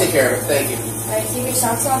right. I'll take care of it. Thank you. Alright, keep your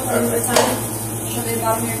socks off one at a time. Show me the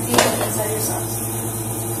bottom of your feet and inside your socks.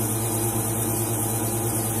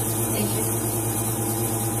 Thank you.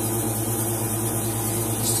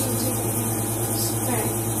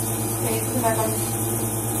 Alright. Okay, put it back on.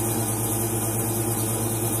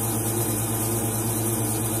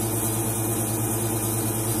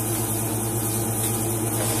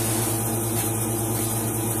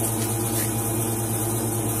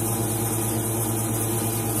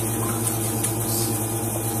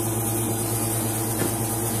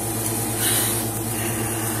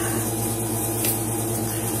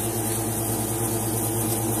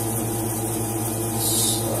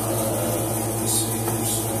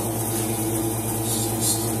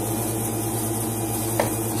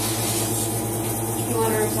 You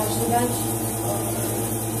want to touch the bench?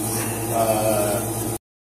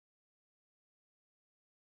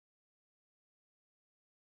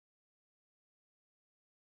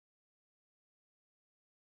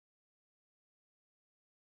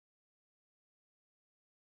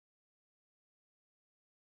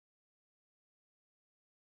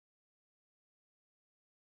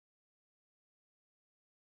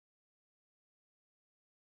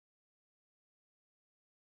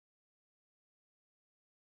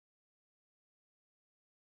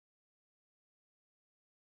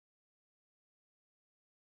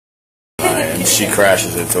 And she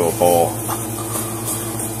crashes into a pole.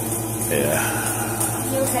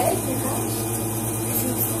 Yeah. You okay? You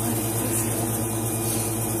okay?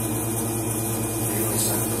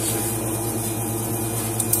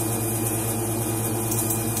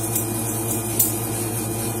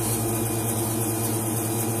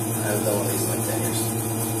 I haven't done one of these in like 10 years.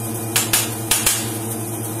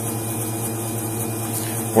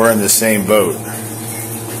 We're in the same boat.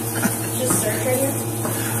 Just search right here.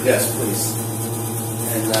 Yes, please.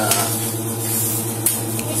 And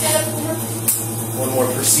Can you stand up from here? one more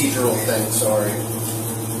procedural thing. Sorry.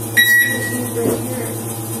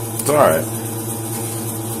 It's all right.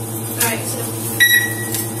 Alright, so.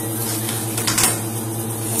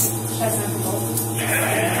 That's not the goal.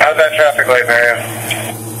 How's that traffic light, Marion?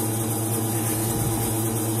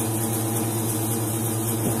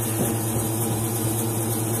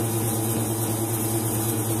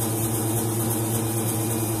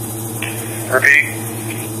 Repeat.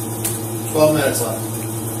 12 minutes left.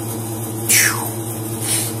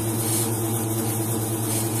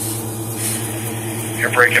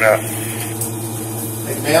 You're breaking up.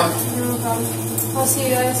 Hey, ma'am. No problem. I'll see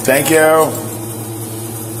you guys. Thank you.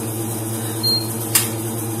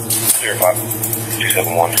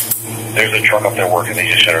 271. There's a truck up there working. They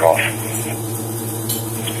just shut it off.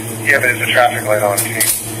 Yeah, but there's a traffic light on. Can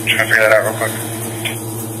you try to figure that out real quick?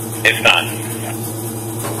 It's not.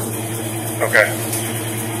 Okay.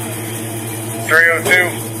 302.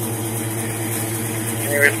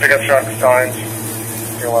 Can you get pick up truck signs?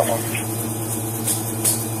 Your left one.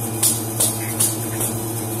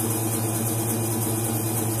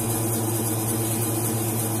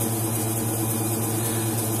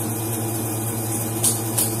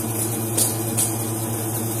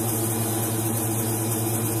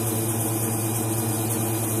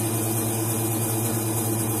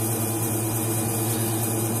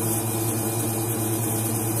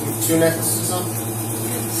 Two necklaces on?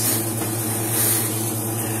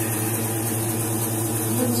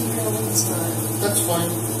 That's fine.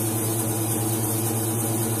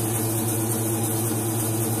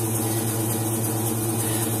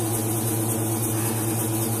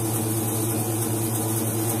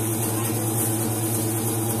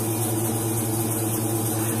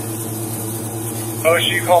 Oh, so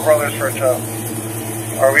you call brothers for a tow.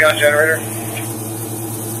 Are we on generator?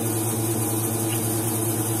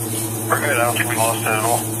 We're good. I don't think we lost it at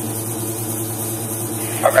all.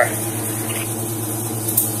 Okay.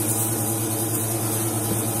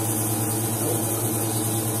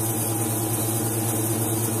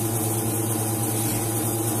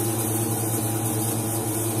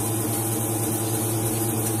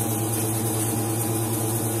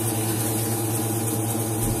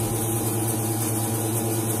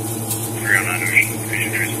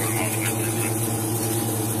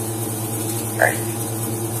 Hey.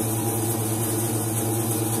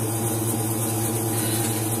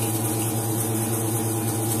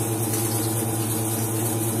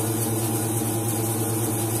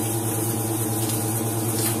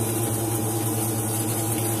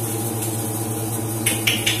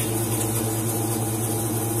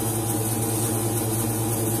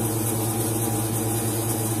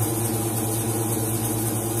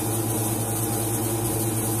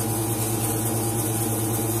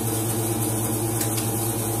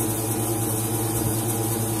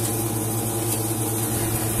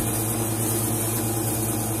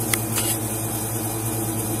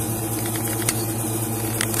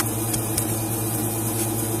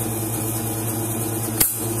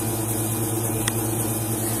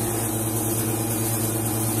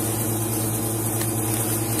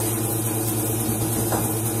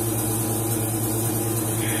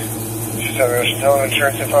 So there's no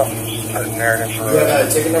insurance info? Just put a narrative for... You have a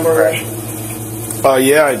ticket number already?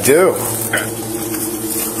 Yeah, I do.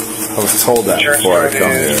 I was told that Insurance before I code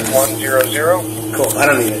come is here. 100. Cool, I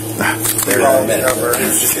don't need it. Policy number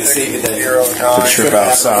It's just gonna save you the... 09. Trip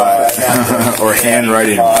outside. Or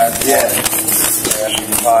handwriting. Yeah.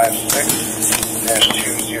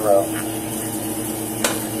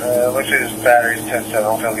 -56-20. Looks like his battery's 10 so I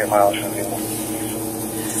don't think he'll get mileage from the vehicle.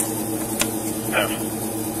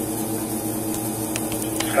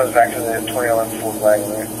 This goes back to the 2011 Ford wagon,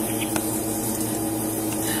 right?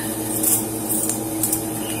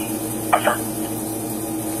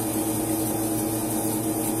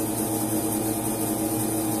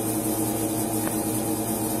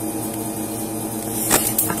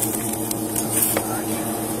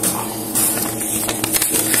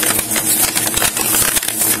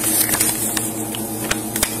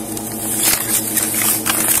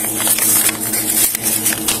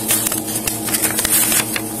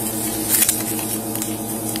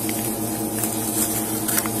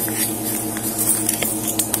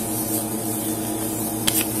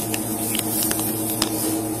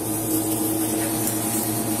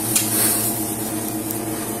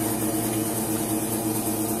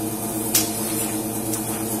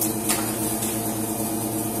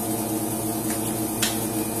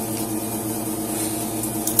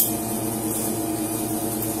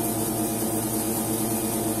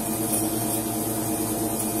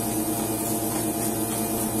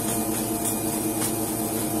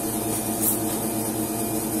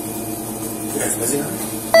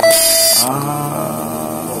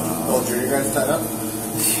 Junior grant's tied up?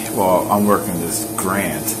 Well, I'm working this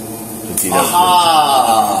grant. The DWI.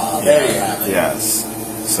 Aha! There you have it. Yes.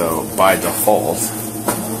 So, by default,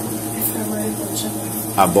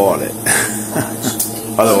 I bought it.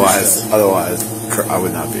 otherwise, I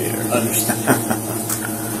would not be here. Understand.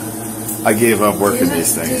 I gave up working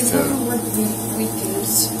these things too.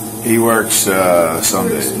 He works some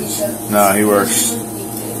days. No, he works.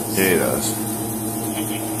 Yeah, he does.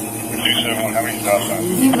 How many stops on?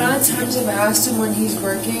 The amount of times I've asked him when he's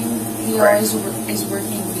working, he always is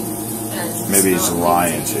working weekends. Maybe he's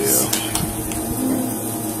lying to you.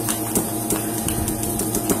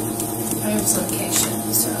 I have some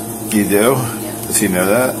location, so. You do? Yeah. Does he know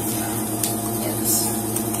that? Yes.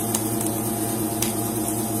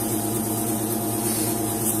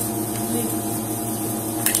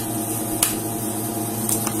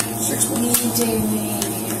 Me, Jamie,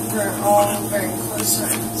 we're all very close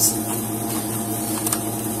friends.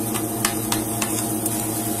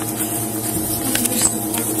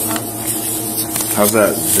 How's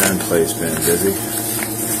that Zen place been? Busy?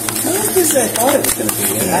 Not as busy as I thought it was going to be.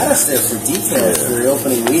 They had us there for details for the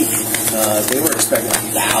opening week. They were expecting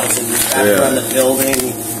like thousands back around the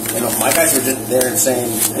building. And my guys were just there and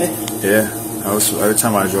saying, eh. Yeah. Every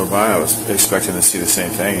time I drove by, I was expecting to see the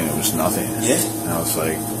same thing, and it was nothing. Yeah. And I was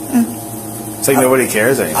like, it's like nobody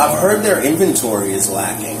cares anymore. I've heard their inventory is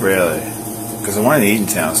lacking. Really? Because the one in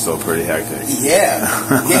Eatontown is still pretty hectic. Yeah.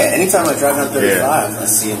 Yeah. Anytime I drive down 35, I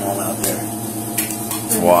see them all out there.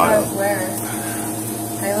 It's wild. Where?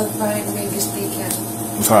 I live behind Vegas Beacon.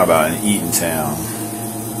 I'm talking about in Eatontown.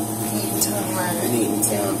 Eatontown where? In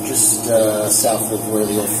Eatontown, just south of where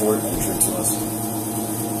the old Ford entrance was.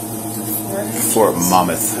 Fort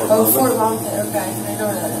Monmouth. Fort Monmouth. Okay, I know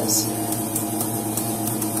where that is.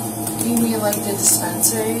 You mean like the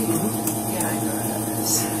dispensary? Mm-hmm. Yeah, I know where that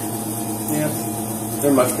is. Yeah.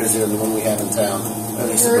 They're much busier than the one we have in town.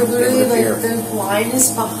 They're literally like the line is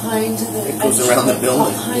behind the. It goes around the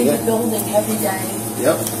building. Behind the building every day.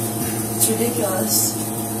 Yep. It's ridiculous.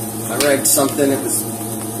 I read something. It was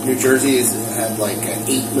New Jersey had like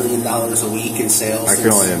 $8 million a week in sales. I can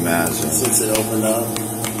only imagine. Since it opened up.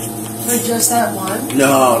 For just that one?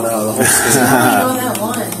 No, the whole state. I know that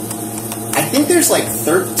one. I think there's like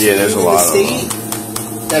 13 there's a in lot the state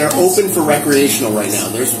that are open for recreational right now.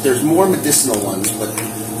 There's more medicinal ones, but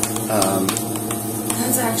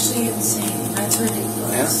that's actually insane. That's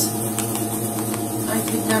ridiculous. I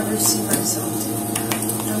could never see myself doing that.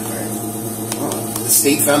 Never. Well, the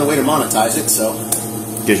state found a way to monetize it, so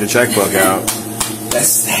get your checkbook out.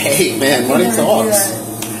 That's hey man, money talks.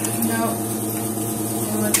 No,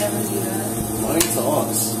 I would never do that. Money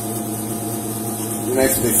talks. It'd be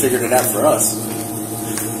nice if they figured it out for us.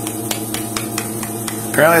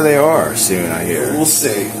 Apparently they are soon, I hear. We'll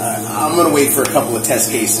see. I'm going to wait for a couple of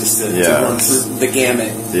test cases to run through the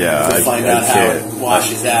gamut to find out how it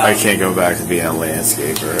washes out. I can't go back to being a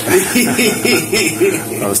landscaper.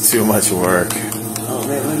 That was too much work. Oh,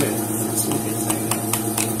 man, look at it.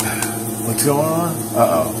 What's going on?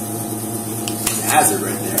 Uh-oh. It's a hazard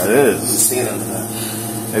right there. It is. Stand under that.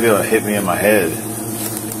 Maybe it'll hit me in my head.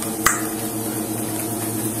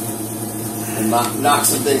 And knock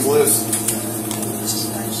some things loose.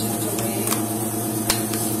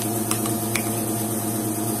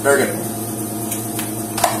 Very good.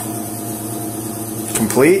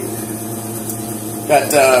 Complete?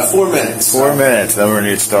 Got 4 minutes. 4 minutes, then we're going to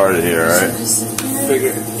get started here, right?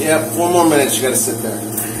 Figure. Yeah, 4 more minutes, you got to sit there.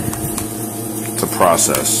 It's a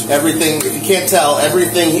process. Everything, if you can't tell,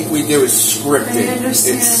 everything we do is scripted. I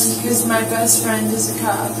understand, because my best friend is a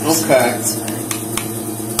cop. Okay.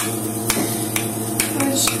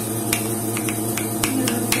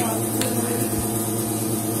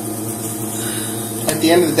 At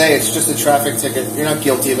the end of the day, it's just a traffic ticket. You're not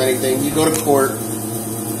guilty of anything. You go to court.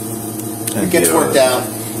 It gets worked out.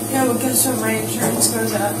 Yeah, but guess what? My insurance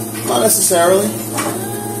goes up. Not necessarily.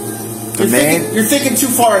 You're thinking too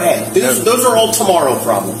far ahead. Those are all tomorrow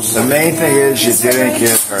problems. The main thing is you didn't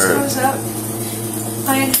get hurt.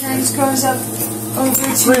 My insurance goes up over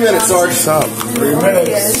 3 minutes, Sarge. What's up? 3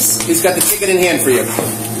 minutes. He's got the ticket in hand for you.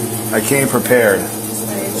 I came prepared.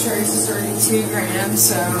 My insurance is already $2,000,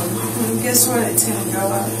 so guess what? It's going to go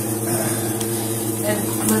up. And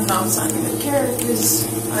my mom's not going to care because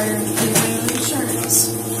I already paid my own insurance.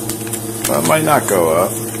 Well, it might not go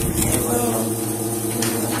up. It will.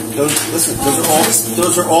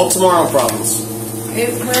 Those are all tomorrow problems.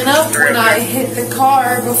 It went up when I hit the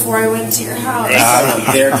car before I went to your house.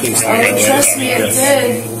 Their case. Trust me, it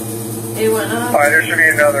did. It went up. Alright, there should be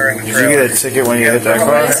another in the trailer. Did you get a ticket when you hit that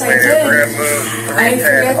car? Yes, I did. I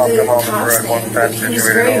forget the cop's name, but he's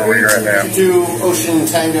very rude. To Ocean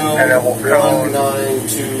Tango, and then we'll go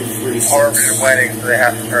 1923. Harvey and Wenning, so they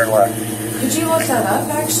have to turn left. Could you look that up,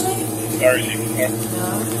 actually? Sorry,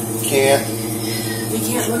 No. Can't. You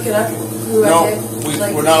can't look it up?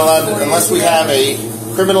 We're not allowed to, unless we have a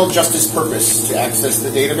criminal justice purpose to access the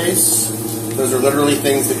database. Those are literally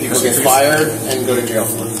things that people get fired and go to jail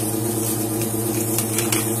for.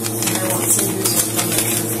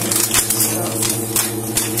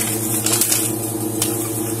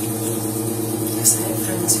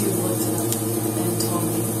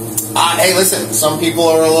 Hey, listen, some people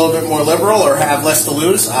are a little bit more liberal or have less to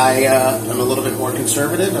lose. I am a little bit more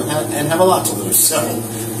conservative and have a lot to lose. So.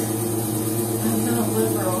 I'm not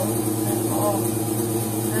liberal at all.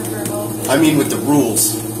 Never will be. I mean with the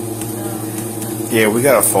rules. No. Yeah, we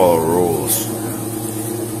gotta follow rules.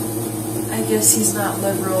 I guess he's not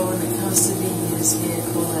liberal when it comes to being in his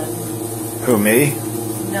vehicle then. Who, me?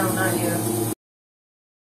 No, not you.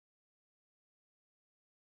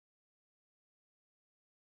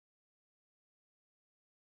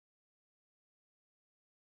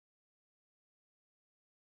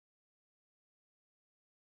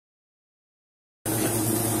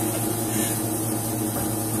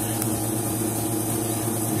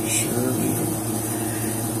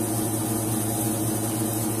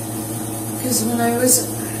 Because when I was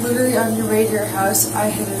literally on your way to your house, I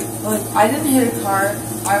didn't hit a car.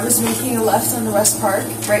 I was making a left on the West Park,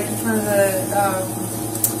 right in front of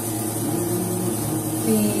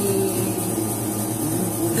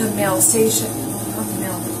the mail station.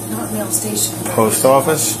 Not mail station. Post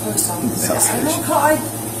office? Post office. Mail I station.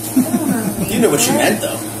 don't know. You know what you meant,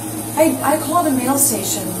 though. I called a mail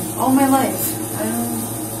station all my life.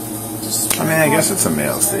 I mean, I guess it's a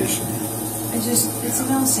mail station. It's a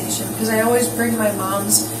mail station because I always bring my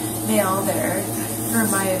mom's mail there for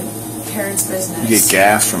my parents' business. You get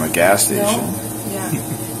gas from a gas station. No? Yeah.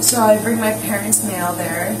 So I bring my parents' mail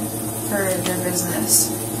there for their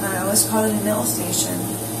business. And I always call it a mail station.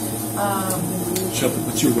 Shelby,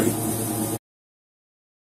 what's your weight?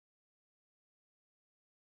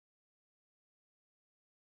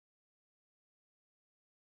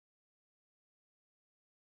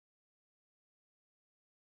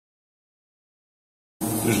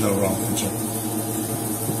 There's no wrong answer.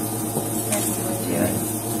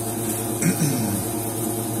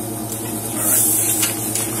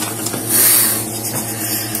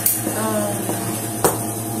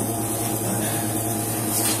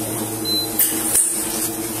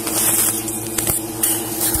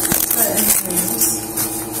 swings.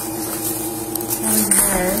 And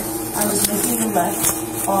there, I was making a left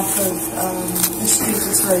off of the street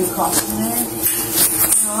that's already crossing there.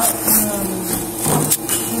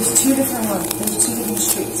 There's two different ones. There's two different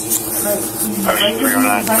streets. Right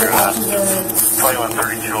off of the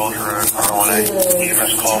 2132 Ultra R1A.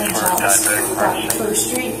 EMS call for diabetic that first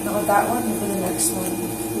street, not that one, but the next one.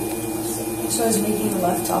 So I was making a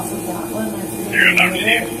left off of that one. I forget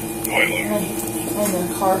and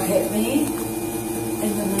the car hit me,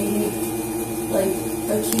 and the lady like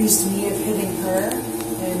accused me of hitting her,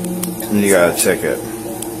 and you got a ticket.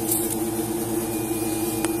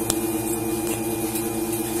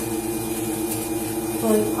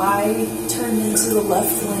 But I turned into the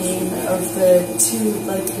left lane of the two,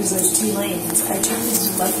 like, because there's two lanes. I turned into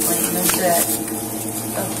the left lane of that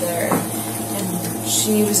up there, and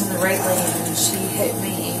she was in the right lane, and she hit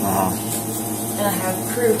me. And I have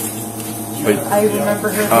proof. But, I remember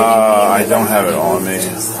her hitting me. I don't have it on me. I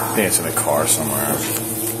think it's in a car somewhere.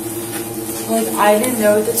 Like, I didn't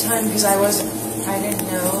know at the time because I didn't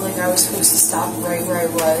know, like, I was supposed to stop right where I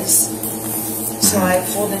was. So I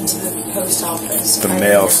pulled into the post office. The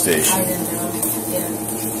mail station. I didn't know. Yeah.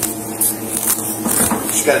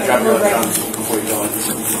 You gotta drop your other guns before you go in.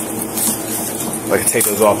 I can take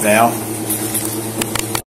those off now.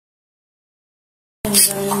 And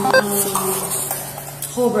then,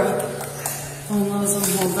 Holbrook. I was on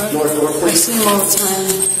Holbrook. North, I see him all the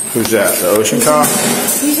time. Who's that? The Ocean Cop?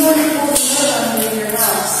 He's the one who pulled the motor under your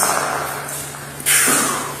house.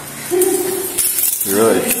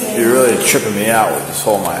 You're really tripping me out with this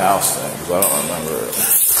whole my house thing, because I don't remember it.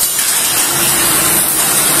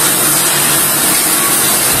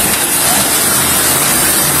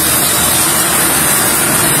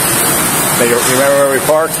 Hey, you remember where we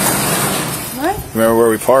parked? What? Remember where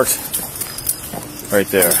we parked? Right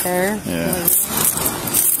there. Right there? Yeah.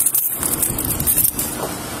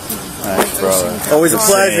 Thanks, brother. Always a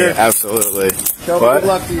pleasure. Yeah, absolutely. Shelby, What? good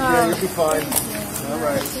luck to you, dear. You'll be fine. All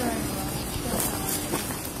right.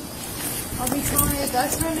 I'll be telling your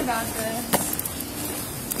best friend about this.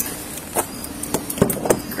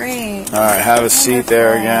 Great. All right, have a seat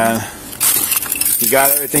there again. You got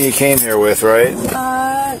everything you came here with, right?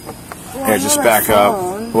 Here, just back up.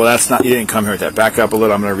 Well, that's not. You didn't come here with that. Back up a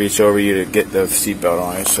little. I'm going to reach over you to get the seatbelt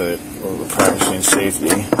on it, so that we're practicing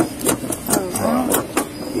safety.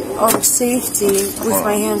 Oh, safety with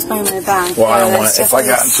my hands behind my back. Well, I don't want. If I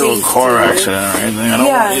got into a car accident or anything, I don't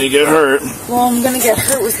want you to get hurt. Well, I'm going to get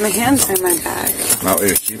hurt with my hands behind my back. Not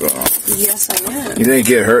with your seatbelt on. Yes, I am. You didn't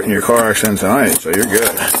get hurt in your car accident tonight, so you're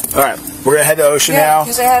good. All right, we're gonna head to Ocean now.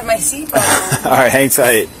 Because I have my seatbelt on. All right, hang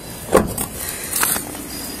tight.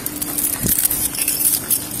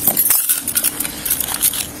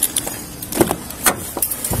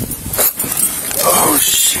 Oh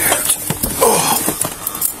shit! Oh.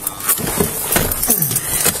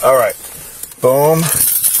 All right, boom.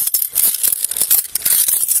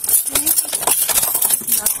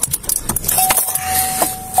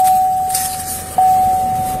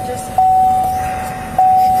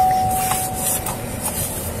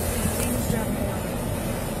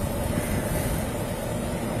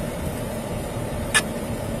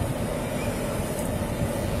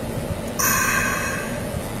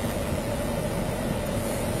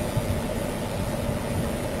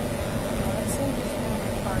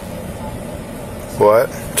 What?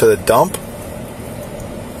 To the dump?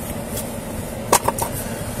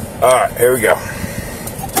 Alright, here we go.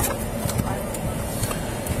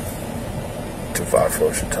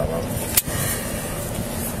 254 should come up.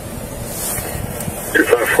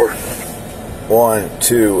 254. 1,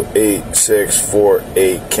 2, 8, 6, 4,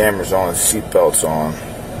 8. Cameras on, seatbelts on.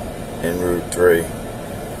 En route 3.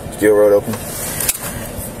 Steel road open?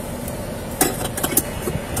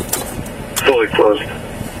 Fully closed.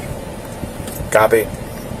 Copy.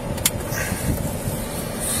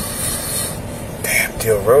 Damn,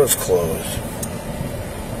 Deal Road's closed.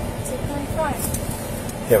 Take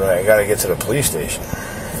 95. Yeah, but I gotta get to the police station.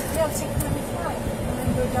 Yeah, take 95. And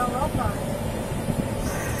then go down Alpine.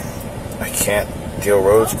 I can't. Deal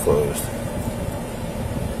Road's closed.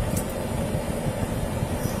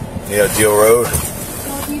 You know Deal Road?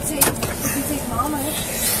 Well, if you take Mama. I'm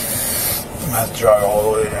gonna have to drive all the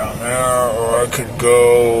way down there, or I could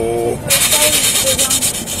go.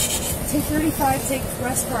 Take 35, take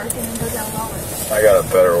West Park, and then go down Lawrence. I got a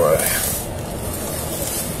better way.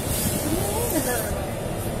 What do you mean a better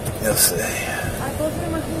way? You'll see. I go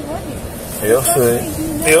through my whole way. You'll see.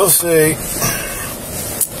 You'll see.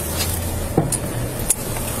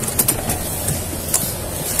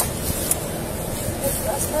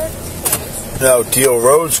 No, Deal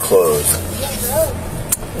Road's closed.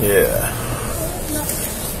 Yeah.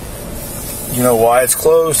 You know why it's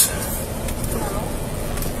closed?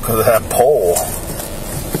 Because of that pole.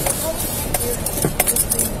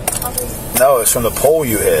 No, it's from the pole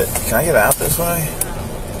you hit. Can I get out this way?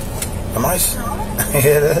 Am I? Yeah,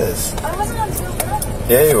 it is. I wasn't on Deal Breaker.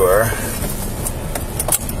 Yeah, you were.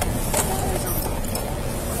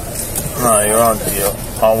 No, you're on Deal.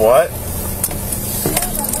 On what?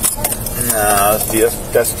 No,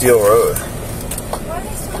 that's Deal Road. Why are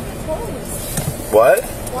they still closed? What?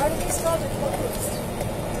 Why do they still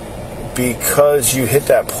closed? Because you hit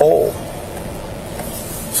that pole.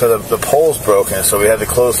 So the pole's broken, so we had to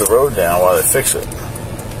close the road down while they fix it.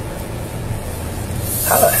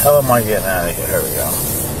 How the hell am I getting out of here? Here we go.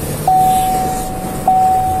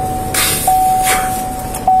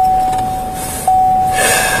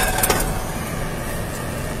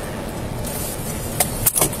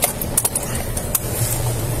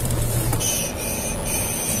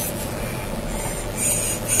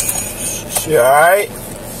 You alright?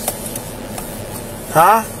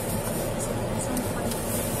 Huh?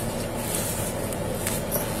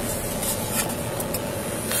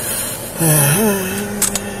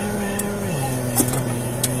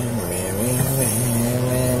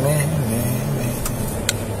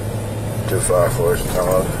 Too far for us to come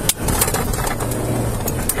up.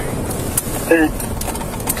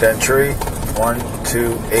 10 tree,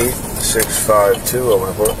 128652, open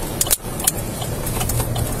the port.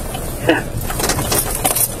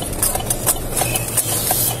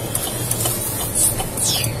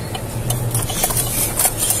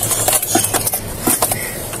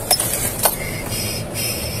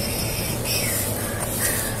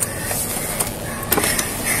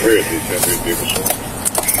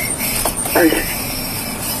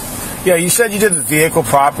 Yeah, you said you did the vehicle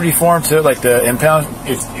property form too, like the impound?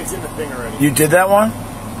 It's in the thing already. You did that one?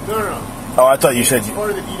 No. Oh, I thought you said you. Part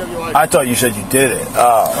of the DWI. I thought you said you did it.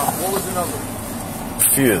 Oh. What was the number?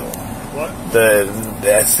 Phew. What?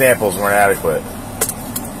 The samples weren't adequate.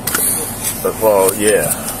 But, well, yeah.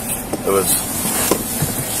 It was.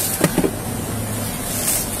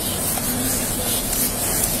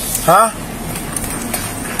 Huh?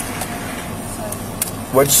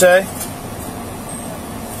 What'd you say?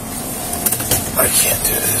 I can't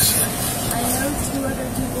do this. I know 2 other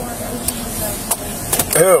people have opened this up.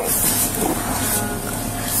 Who?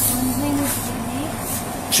 One's name is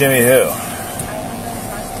Jimmy. Jimmy who?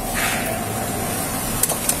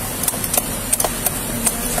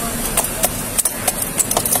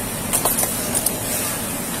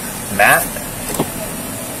 Matt?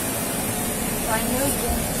 I know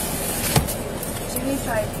Jimmy. Jimmy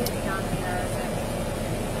tried getting on me the other day.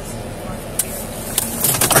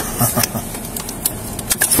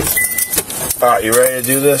 Alright, you ready to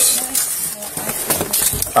do this?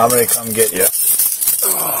 I'm gonna come get you.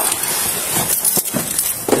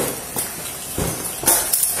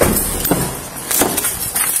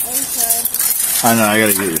 I know, I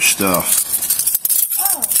gotta get your stuff.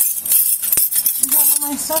 Oh. You got all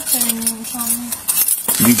my stuff there and you were telling me.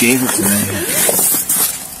 You gave it to me.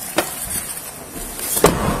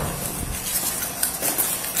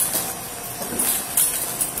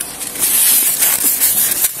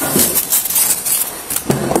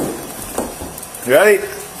 You ready?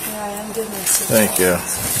 Yeah, I am good myself. Thank you.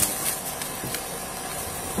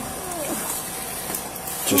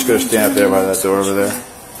 Just go stand up there by that door over there.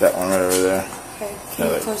 That one right over there. Okay. No,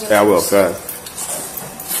 Can you close it? yeah, I will. Go ahead.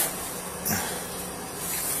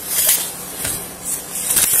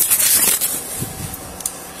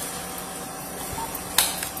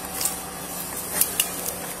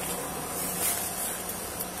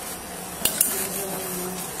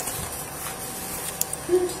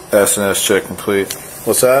 SNS check complete.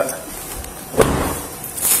 What's that?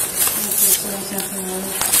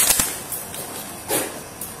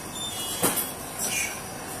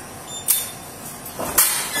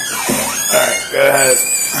 Alright, go ahead.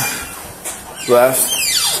 Left.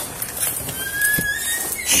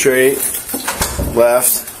 Straight.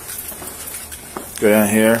 Left. Go down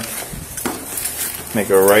here. Make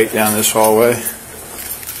a right down this hallway.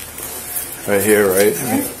 Right here, right?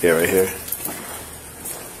 Yeah, right here.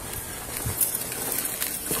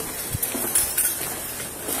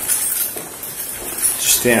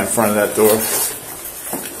 Stand in front of that door.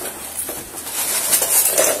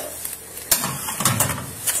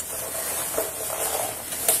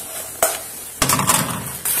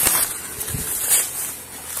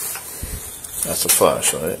 That's a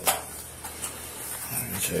flashlight. Let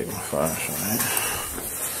me take my flashlight.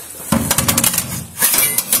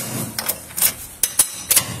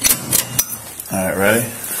 Alright, ready?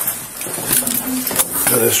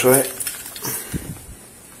 Go this way.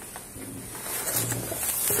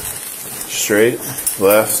 straight,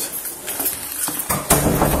 left,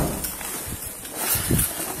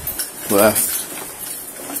 left,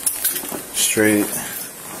 straight,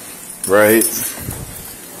 right,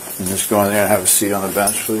 and just go in there and have a seat on the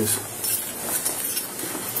bench, please.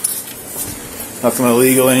 Nothing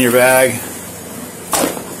illegal in your bag.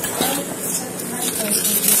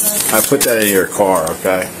 I put that in your car,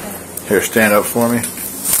 okay? Here, stand up for me.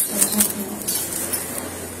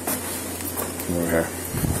 Over here.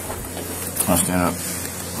 I'll stand up.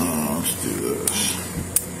 Let's do this.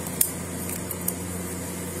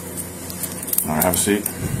 Alright, have a seat.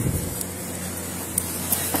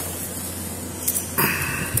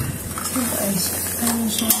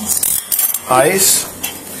 Ice?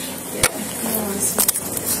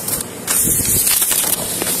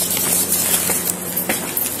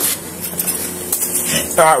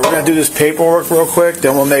 Alright, we're going to do this paperwork real quick,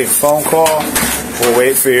 then we'll make a phone call. We'll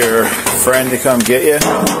wait for your friend to come get you.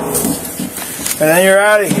 And then you're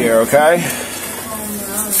out of here, okay?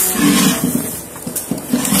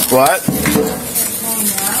 What?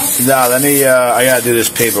 No, let me, I got to do this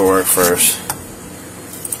paperwork first.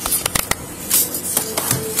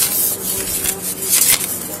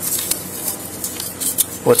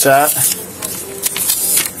 What's that?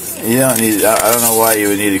 You don't need, I don't know why you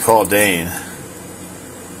would need to call Dane.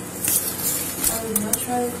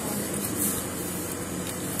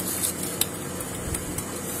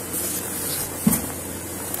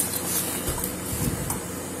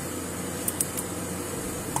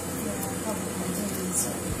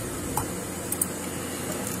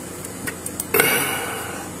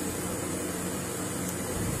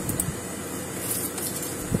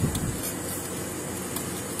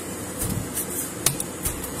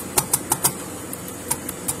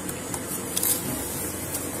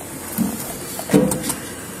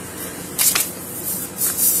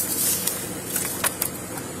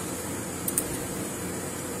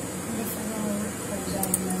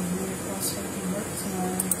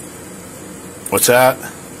 What's that?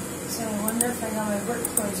 So I wonder if I got my work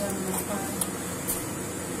clothes on in my car.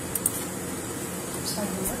 So I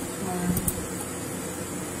can work tomorrow.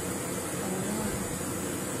 I don't know.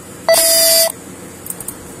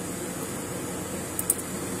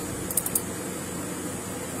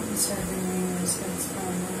 I'm serving me this gets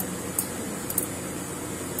fun.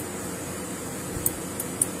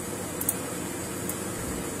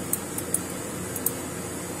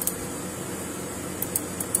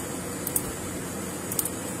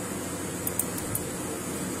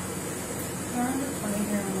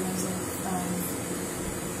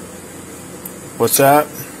 What's that?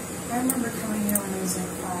 I remember coming here when I was like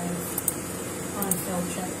 5 on a field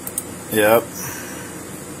trip. Yep.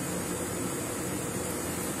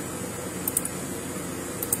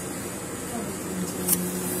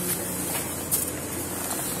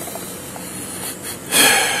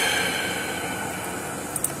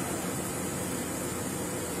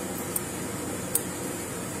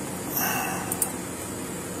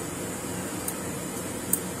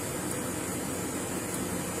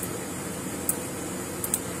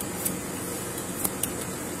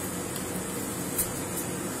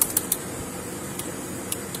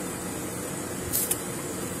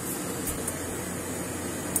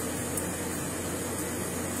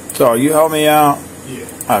 So you help me out? Yeah.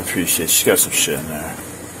 I appreciate it. She's got some shit in there.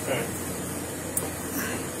 Okay.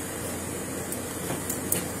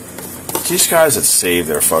 These guys that save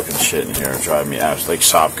their fucking shit in here drive me out. Like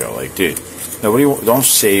Sopko. Like, dude, nobody, don't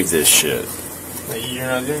save this shit. You're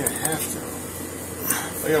not doing it. Have to.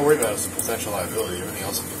 All you gotta worry about is the potential liability. Everything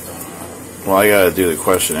else will be done. Well, I gotta do the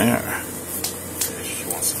questionnaire. If she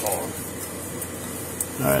wants to talk.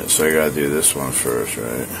 Alright, so I gotta do this one first,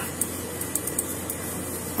 right?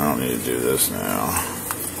 I don't need to do this now.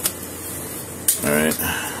 Alright.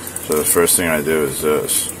 So the first thing I do is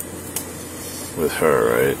this. With her,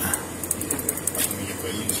 right?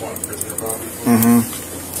 You just want a prisoner property? Mm-hmm.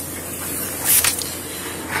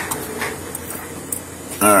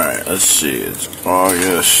 Alright, let's see. It's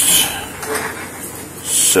August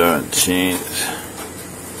 17th.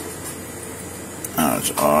 Oh,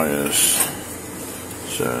 it's August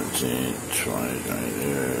 17th,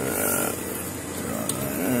 2022.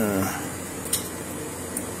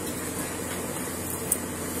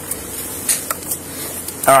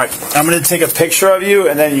 Alright, I'm going to take a picture of you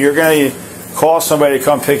and then you're going to call somebody to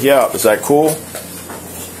come pick you up. Is that cool?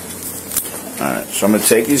 Alright, so I'm going to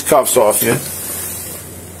take these cuffs off you.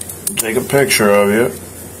 Take a picture of you.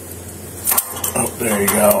 Oh, there you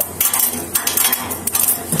go.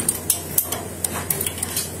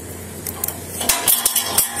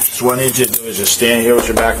 So what I need you to do is just stand here with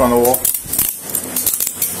your back on the wall.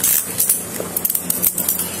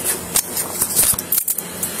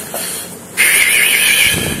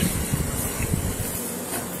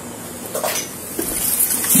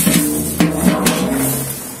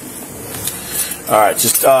 All right,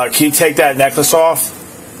 just can you take that necklace off?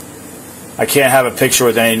 I can't have a picture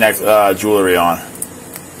with any jewelry on.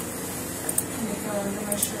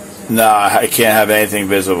 No, I can't have anything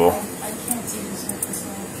visible.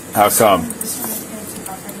 How come?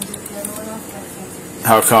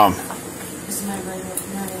 How come?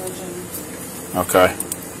 Okay.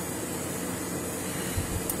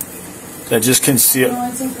 Then just conceal.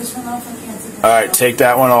 Alright, take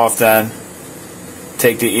that one off then.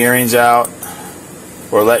 Take the earrings out.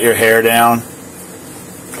 Or let your hair down.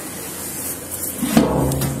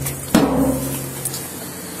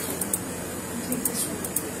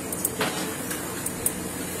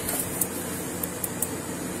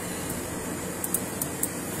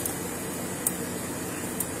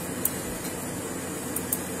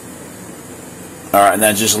 Alright, and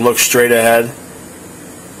then just look straight ahead.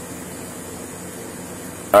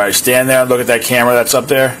 Alright, stand there and look at that camera that's up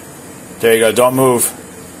there. There you go, don't move.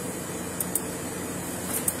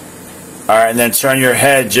 Alright, and then turn your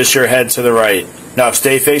head, just your head to the right. No,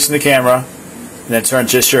 stay facing the camera, and then turn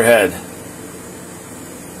just your head.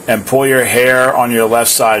 And pull your hair on your left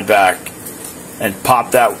side back. And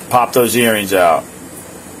pop those earrings out.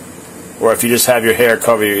 Or if you just have your hair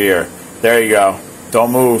cover your ear. There you go.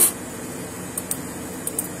 Don't move.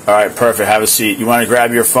 Alright, perfect. Have a seat. You want to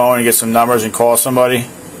grab your phone and get some numbers and call somebody?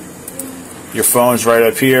 Your phone's right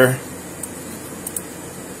up here.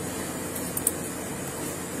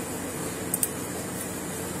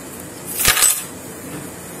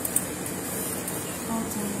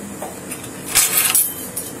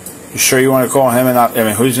 You sure you want to call him and not? I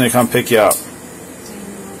mean, who's going to come pick you up?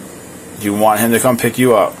 Do you want him to come pick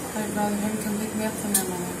you up? I'd rather him come pick me up than my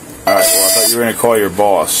mom. Alright, well, I thought you were going to call your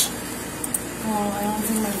boss. Well, I don't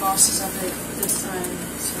think my boss is up at this time,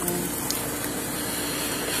 so.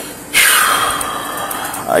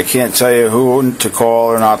 I can't tell you who to call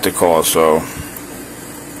or not to call, so.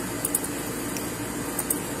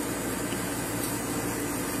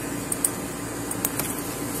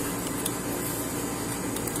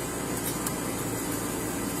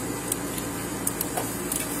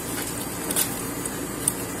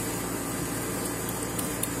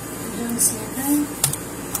 You doing sleeping?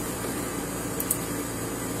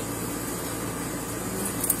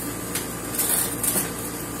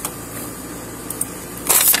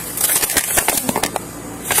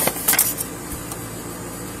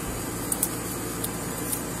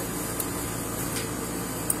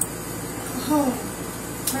 Oh,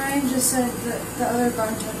 Ryan just said that the other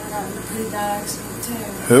bartender got in a pretty bad accident too.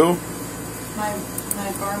 Who? My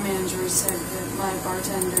bar manager said that my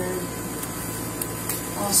bartender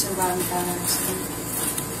also got in a bad accident.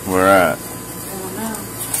 Where at? I don't know.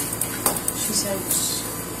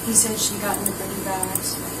 He said she got in a pretty bad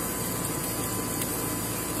accident.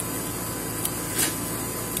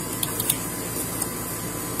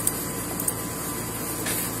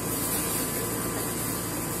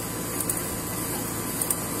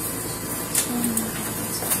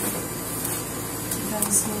 You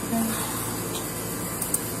done sleeping?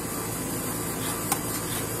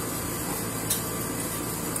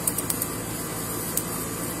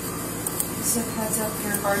 He said heads up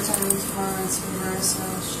your bartending tomorrow and see Marissa.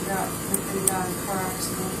 She got in a pretty bad car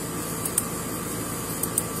accident.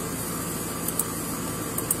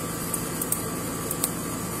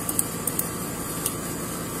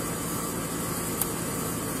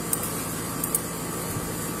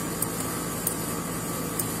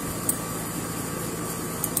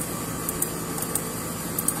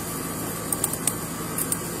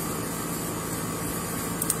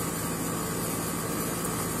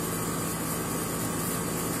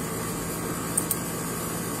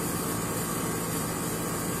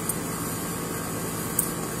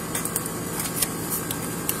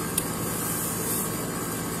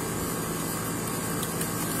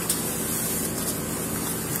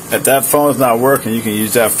 If that phone's not working, you can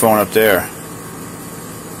use that phone up there.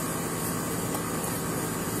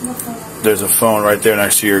 What phone? There's a phone right there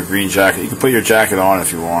next to your green jacket. You can put your jacket on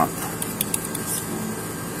if you want. He's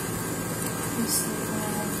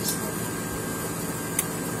sleeping. I'm just sleeping.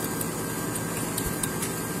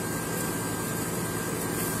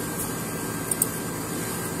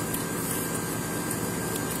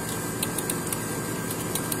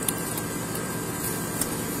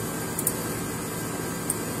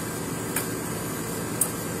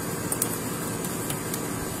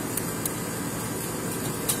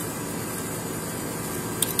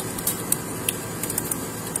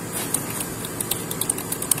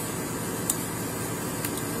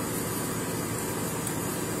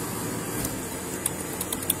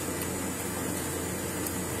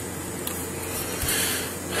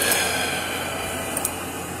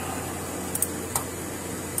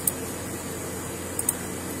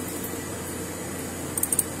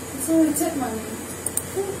 It's only tip money.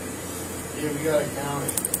 Yeah, we gotta count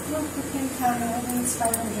it. Look, we can count it. I think it's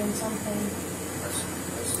 500 and something. Let's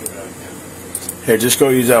see what I can. Here, just go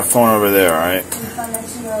use that phone over there, alright? Can you find my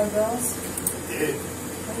 $2 bills? I did.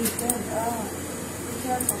 Oh, you did? Oh. Be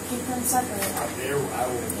careful. Keep them separate. Out there, I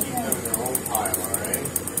will keep them in their own pile, alright?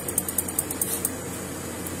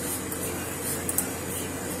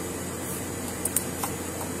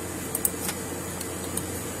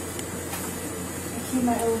 I keep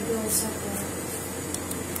my old bills separate.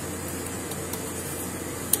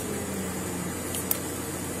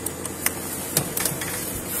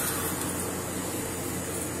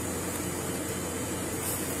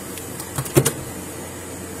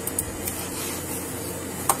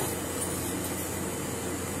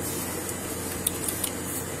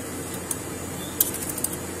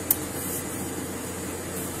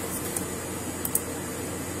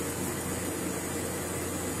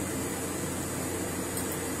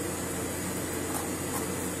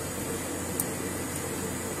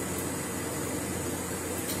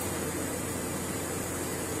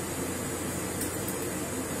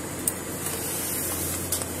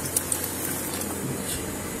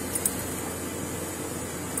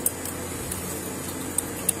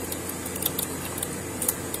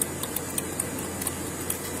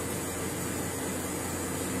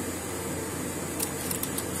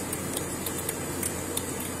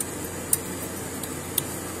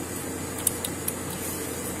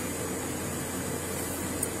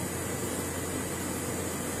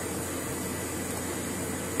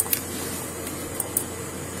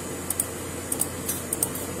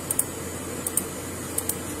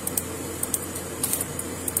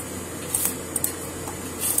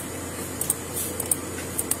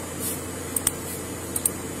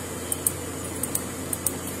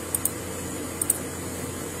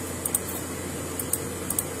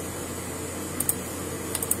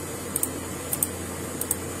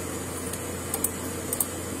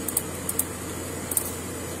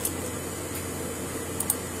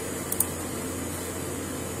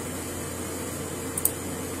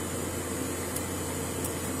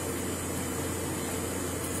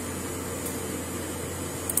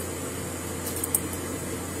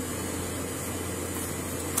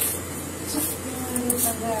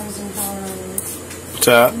 What's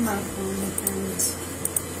that?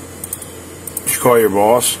 Did you call your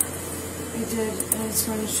boss? I did, and it's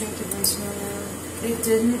going straight to voicemail now. It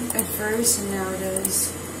didn't at first, and now it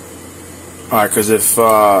is. Alright, because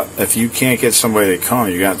if you can't get somebody to come,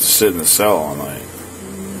 you got to sit in the cell all night.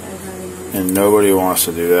 And nobody wants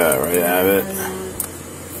to do that, right, Abbott? I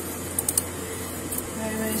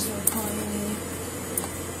might as well call me.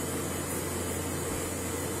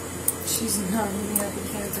 She's not really happy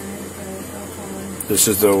character, but I'll call her. This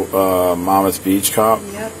is the Monmouth Beach cop?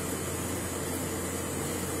 Yep.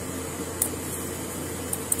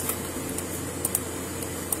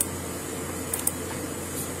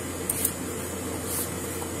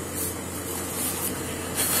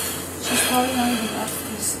 She's probably not even up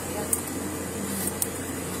because,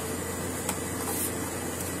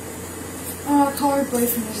 call her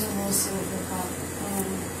boyfriend is a little silver cop.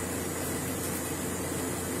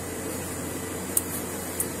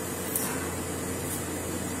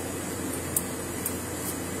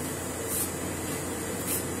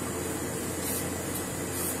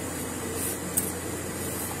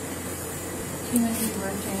 He might be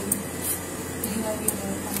working. He might be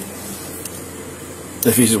working.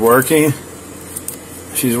 If he's working,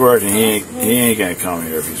 if she's working, he ain't gonna come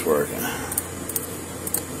here if he's working.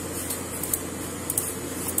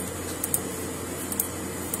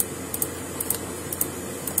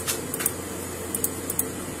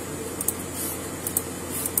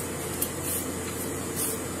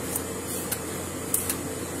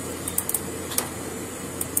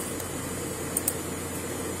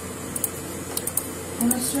 How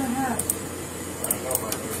much do I have? I don't know, my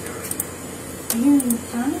You didn't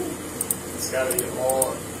count it? It's got to be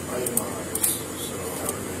all itemized. So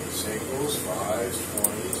however many singles, fives,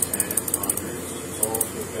 20s, 10s, 100s, it's all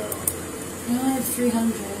put down. I only have 300.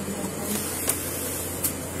 I think.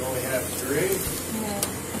 You only have 3? Yeah,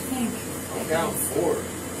 I think. I'll count 4.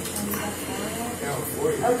 I'll count 4.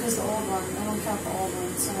 Oh, because the old one. I don't count the old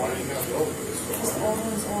one. So Why do you count the old one? because the old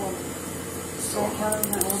one's old. So I counted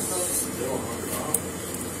my old books. Still $100.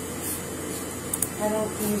 I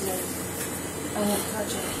don't use it. I won't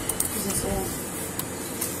touch it because it's old.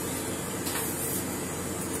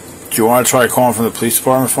 Do you want to try calling from the police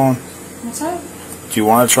department phone? What's that? Do you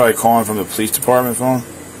want to try calling from the police department phone?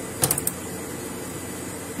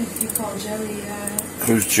 If you call Joey,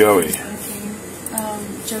 Who's Joey?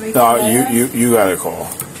 Joey. No, you got to call.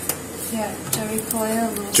 Yeah, Joey Collier.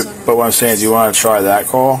 But what I'm saying, do you want to try that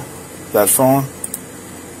call? That phone?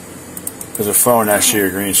 There's a phone next to your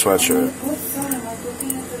green sweatshirt. What phone? I'm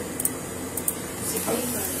looking at the paper.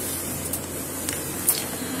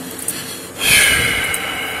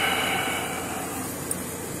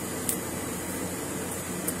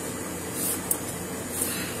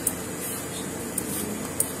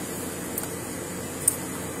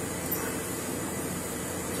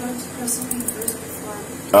 Do I have to press something first before?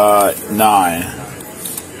 9.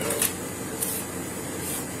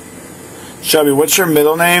 Shelby, what's your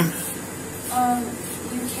middle name? You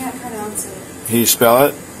can't pronounce it. Can you spell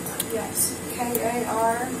it? Yes.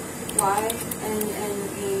 K-A-R-Y-N-N-E.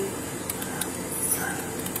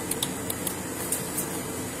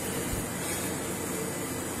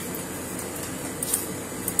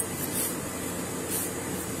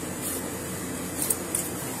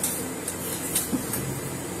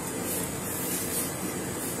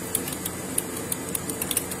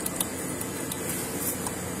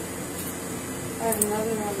 I have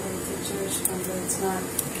another number with the Jewish one, but it's not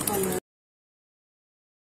on the.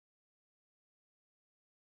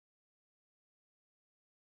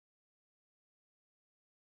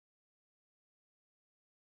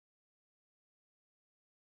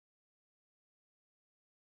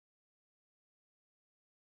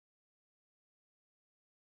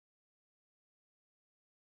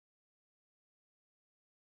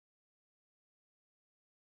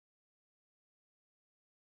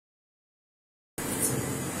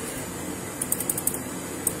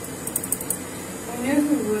 I knew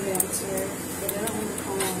who would answer, but I don't want to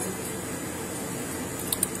call him.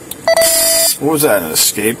 What was that, an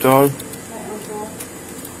escape dog? My uncle.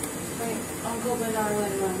 My uncle, but not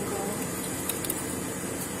really my uncle.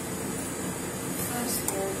 I'm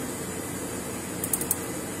scared.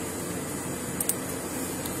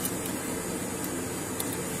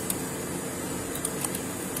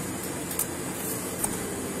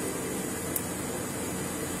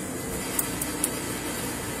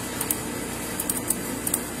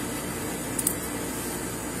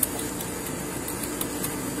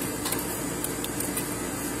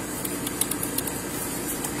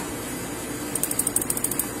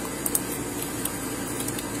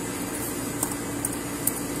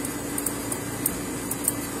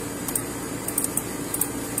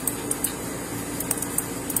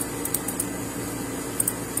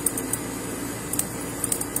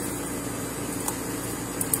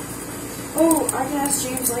 Oh, I can ask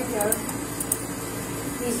James Lyko.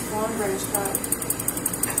 He's Long Branch Cop.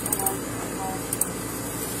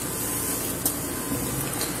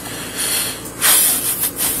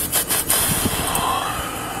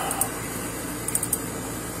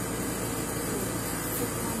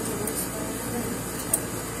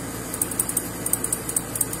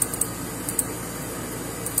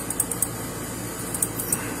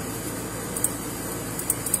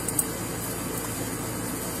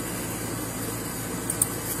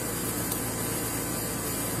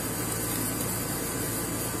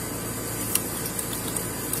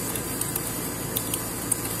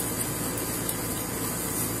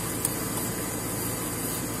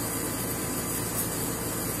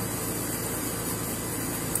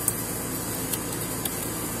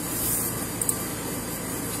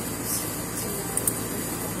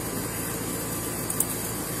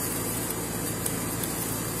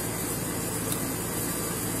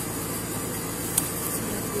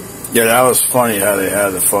 Yeah, that was funny how they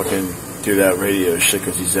had to fucking do that radio shit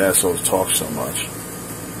because these assholes talk so much.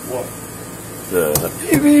 What? The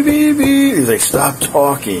beep, beep, beep, beep. He's like, stop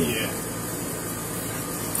talking. Yeah.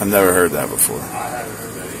 I've never heard that before. I haven't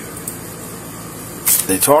heard that either.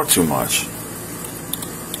 They talk too much.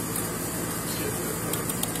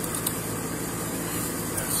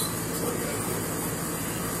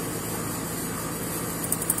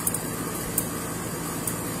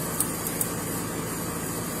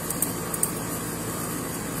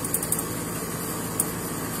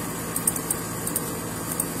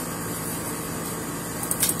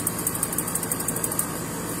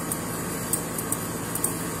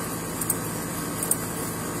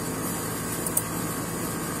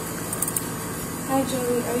 Hi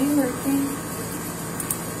Joey, are you working?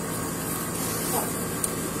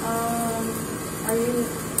 Are you able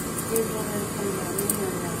to come get me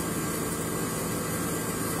or no?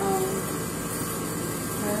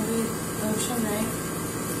 Where are we? Ocean, right?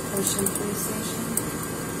 Ocean Police Station?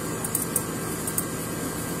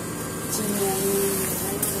 Do you know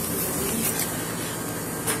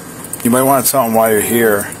You might want to tell them why you're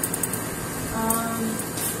here.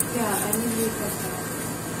 Yeah, I need you to pick that.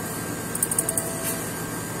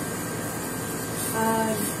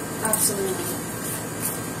 Absolutely not.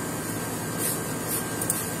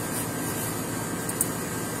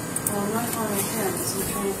 calling my parents. I'm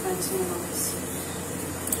trying to find someone else.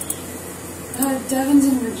 Devon's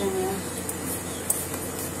in Virginia.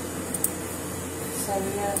 So we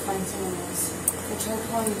gotta find someone else. I tried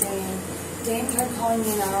calling Dane. Dane tried calling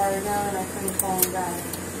me an hour ago and I couldn't call him back.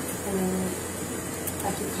 And then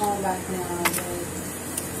I could call him back now, but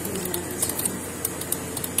he's not answering.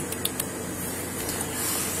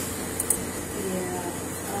 Yeah.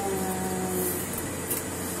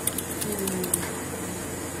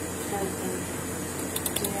 Trying to think.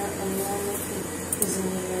 Do you have anyone that is in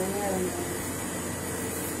the area or no?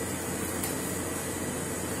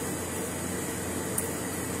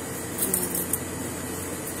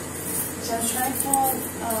 So I was trying to call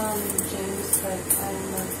James, but I don't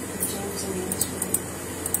know if James didn't answer me.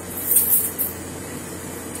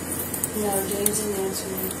 No, James didn't answer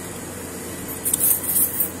me.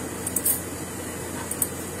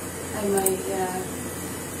 I might, yeah.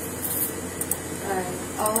 Alright,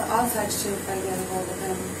 I'll text you if I get a hold of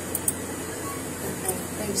him. Okay,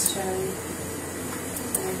 thanks, Charlie.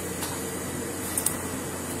 Bye.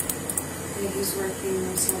 Yeah, he's working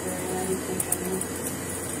in Silver, and I didn't think I knew.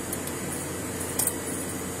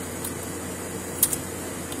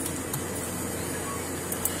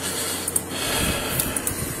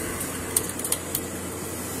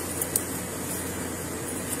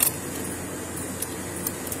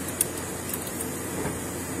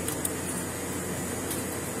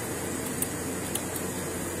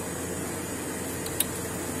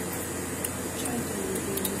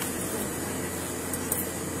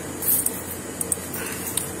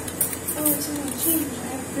 Oh, it's only change. I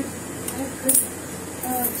have good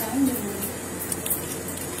time to me.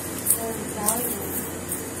 Valuable.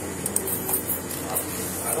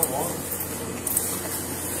 I don't want them.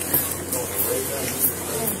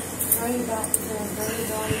 Right about the very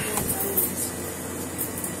valuable diamonds.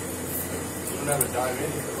 You don't have a dime in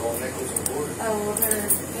here. They're all nickels and quarters. Oh, well,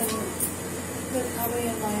 they're probably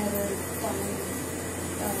in my other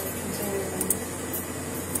container room.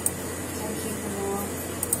 I keep them all.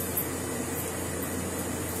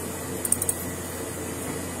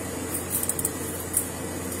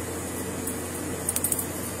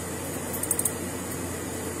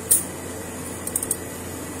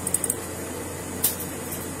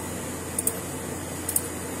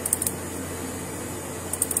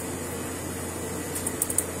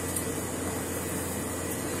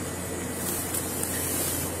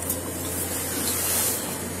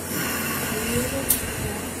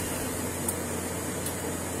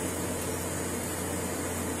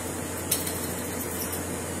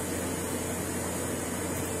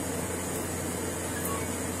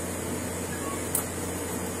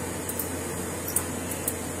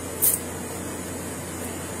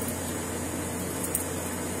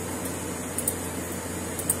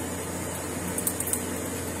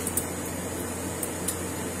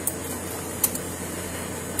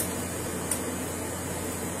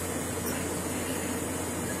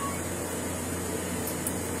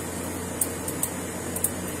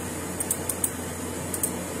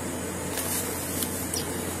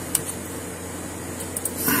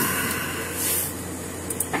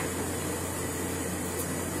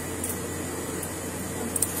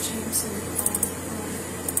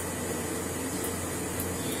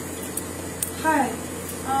 Hi,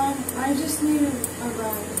 I just need a ride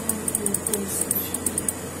home from the police station.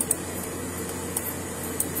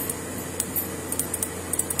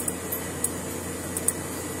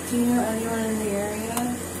 Do you know anyone in the area?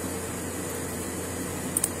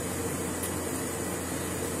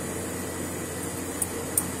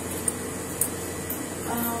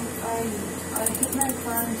 I hit my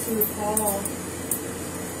car into a wall,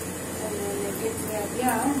 and then it gets me up.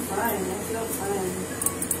 Yeah, I'm fine. I feel fine.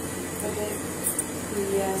 But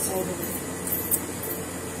yes, I do.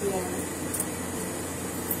 Yeah.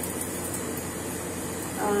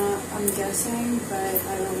 I'm guessing, but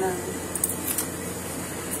I don't know.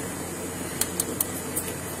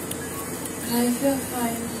 But I feel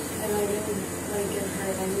fine, and I didn't, get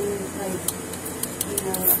hurt. I didn't, I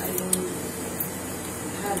didn't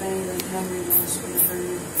have any, memory loss whenever,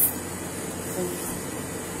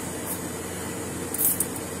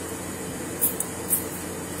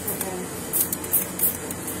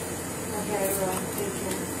 Okay, I will. Thank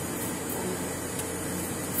you.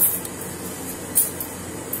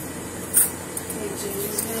 Hey, James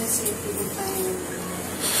is going to see if he can find anything.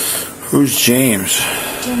 Who's James?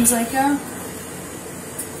 James Lyko.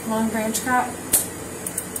 Long Branch Cop.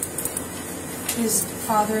 His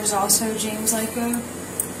father is also James Lyko.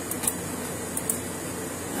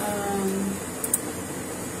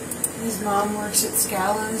 His mom works at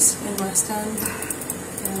Scala's in West End.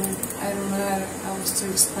 Yeah. I don't know how else to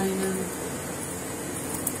explain him.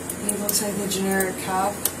 He looks like a generic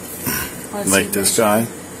cop. Like this guy?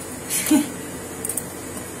 It's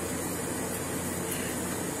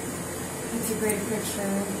a great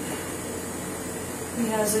picture. He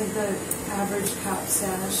has like the average cop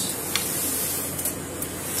stash.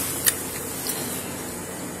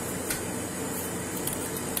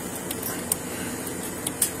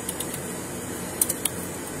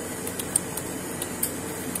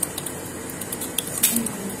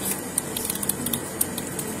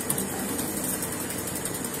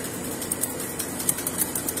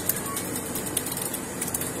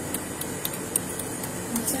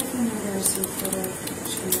 What's like an embarrassing photo?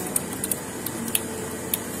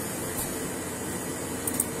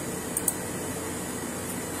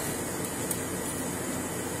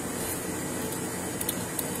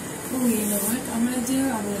 Oh, you know what I'm gonna do?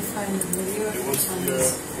 I'm gonna find the video of What's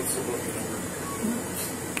the booking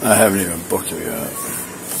number? I haven't even booked it yet. I'm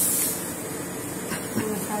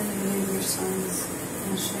gonna find the video of your sons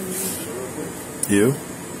and show you. You?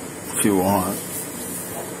 If you want.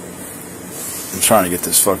 I'm trying to get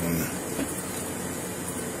this fucking...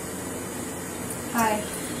 Hi.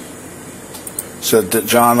 So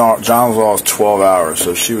John was off 12 hours,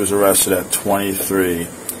 so she was arrested at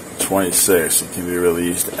 23:26. It can be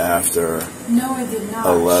released after No, I did not.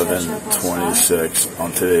 11:26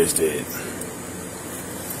 on today's date.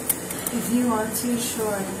 If you want to,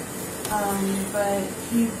 sure. But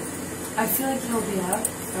I feel like he'll be up,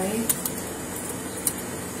 right?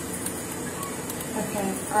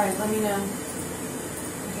 Okay, alright, let me know.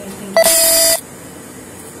 Okay, thank you.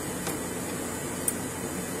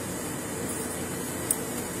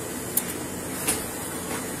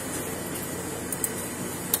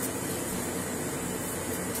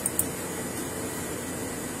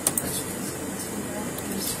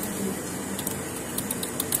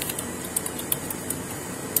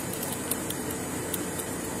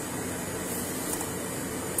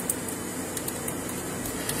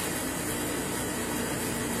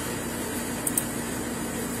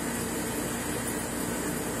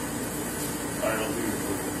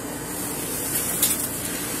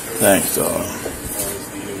 Thanks, dog.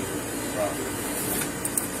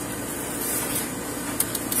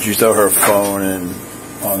 Did you throw her phone in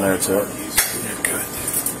on there too? You're good.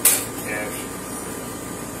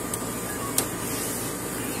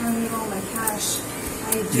 Counted all my cash.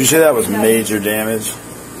 Did you say that was major damage?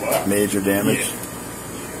 What? Major damage? Yeah.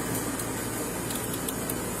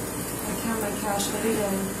 I count my cash every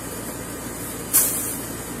day.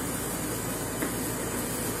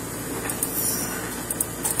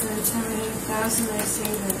 Every time I hit 1,000, I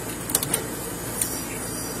save it.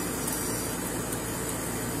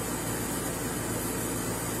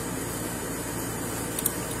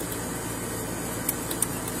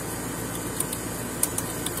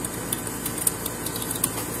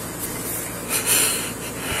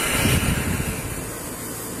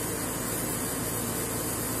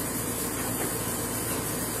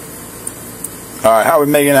 All right, how are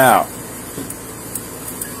we making out?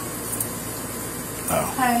 Oh.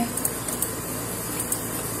 Hi.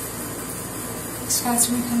 Scott's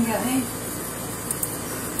gonna come get me?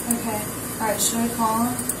 Okay. Alright, should I call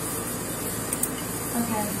him?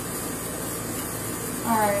 Okay.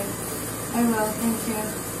 Alright. I will, thank you.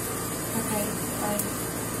 Okay, bye.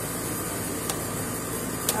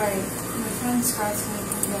 Alright, my friend Scott's gonna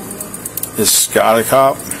come get me. Is Scott a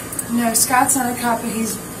cop? No, Scott's not a cop, but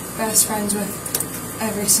he's best friends with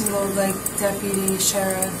every single, like, deputy,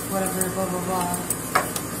 sheriff, whatever, blah, blah, blah.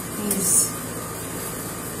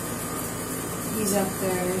 He's up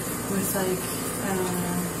there with, like, I don't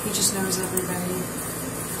know, he just knows everybody.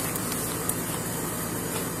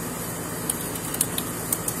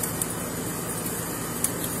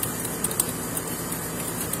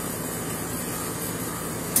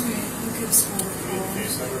 Okay, I'll give Scott a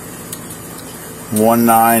call.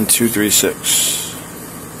 19236.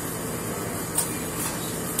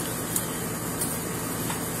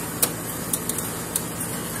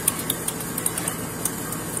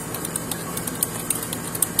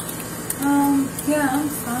 Yeah, I'm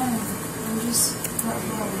fine. I'm just not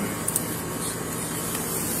home.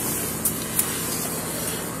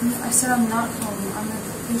 I said I'm not home. I'm at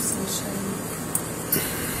the police station.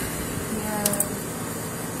 Yeah.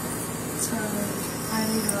 So I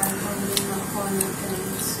need to ride home and not pulling up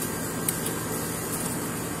things.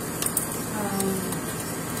 I'm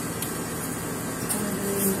in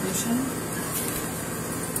the ocean.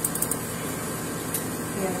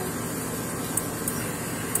 Yeah.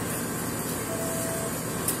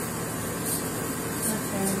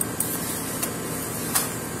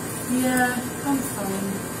 Yeah, I'm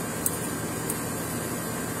fine.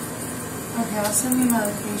 Okay, I'll send you my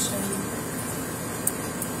location.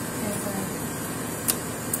 Okay, bye.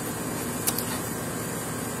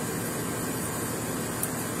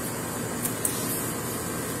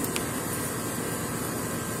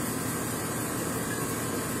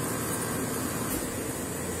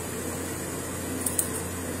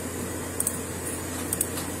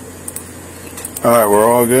 Alright,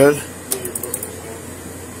 we're all good?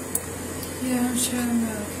 Yeah, I'm showing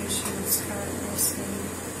my location, Scott. We'll see.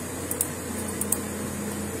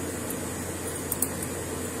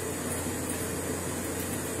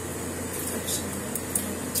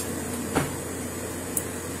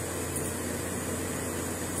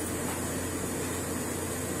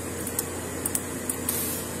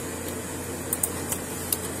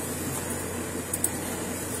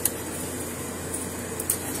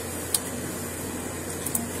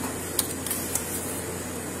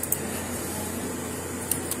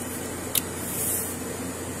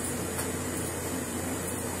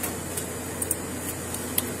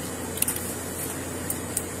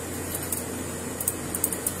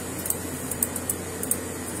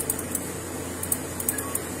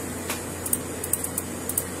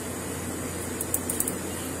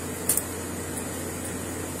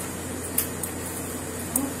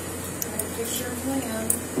 Picture plan.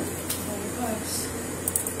 Hold your bus.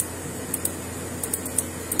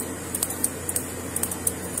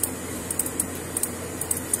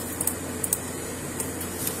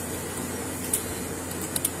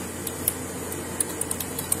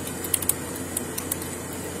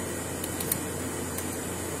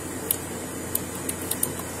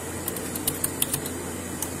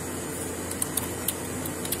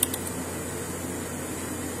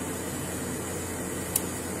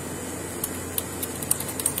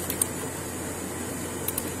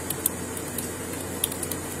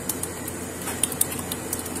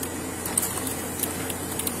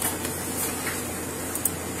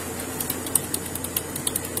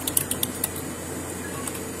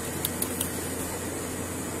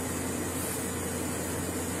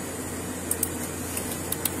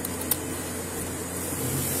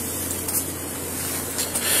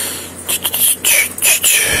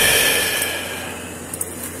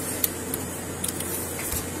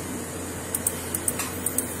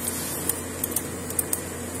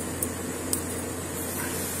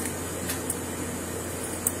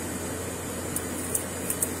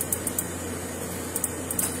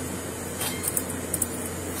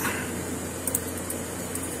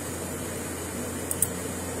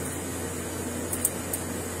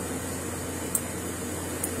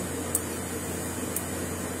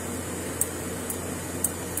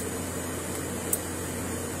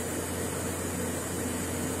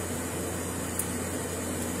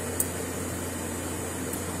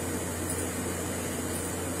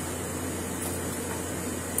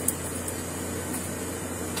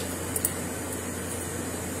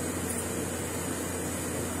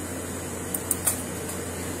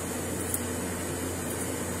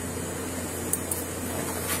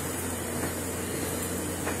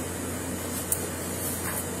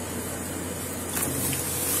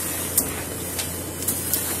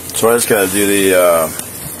 So I just gotta do the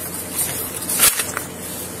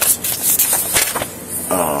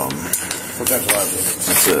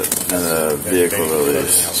that's it, and the vehicle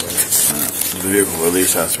release. The vehicle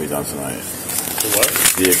release has to be done tonight. The what?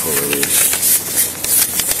 Vehicle release.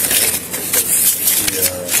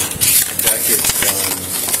 That gets done.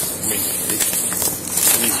 I mean,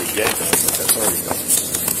 it needs to get done, but that's already done.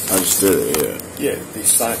 I just did it, yeah. Yeah,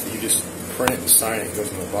 you just print it and sign it and it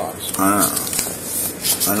goes in the box.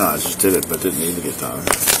 I know, I just did it, but it didn't need to get done.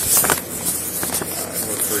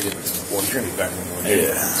 Well, you're going to be back in the morning.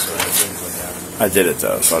 Yeah. So things like that. I did it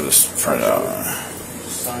though, so I'll just print it out.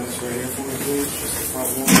 Just sign this right here for me, please. Just the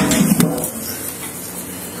front one.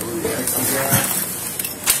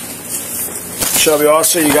 Shelby,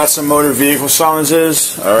 also, you got some motor vehicle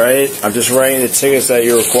summonses, alright? I'm just writing the tickets that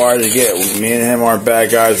you're required to get. Me and him aren't bad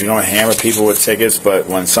guys. We don't hammer people with tickets, but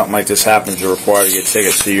when something like this happens, you're required to get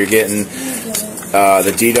tickets. So you're getting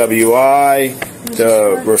the DWI,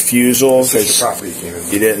 the refusal, because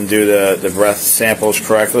you didn't do the breath samples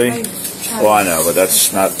correctly. Well, I know, but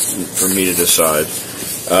that's not for me to decide.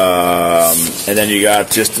 And then you got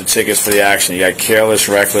just the tickets for the accident. You got careless,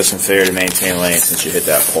 reckless, and failure to maintain lane since you hit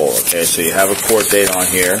that pole. Okay, so you have a court date on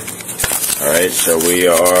here. Alright, so we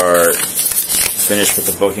are finished with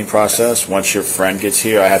the booking process. Once your friend gets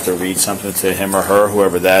here, I have to read something to him or her,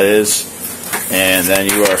 whoever that is, and then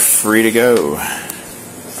you are free to go.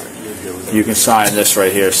 You can sign this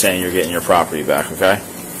right here saying you're getting your property back, okay?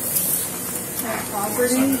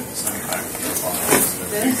 property.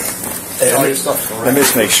 Hey, let me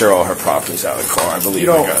just make sure all her property's out of the car. I believe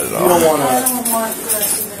I got it all. I don't want the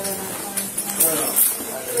rest of it in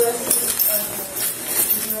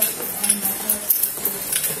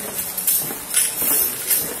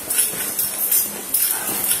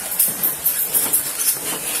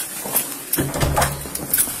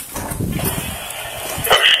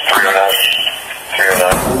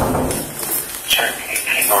Check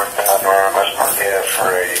northbound or westbound data for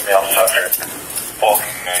a male subject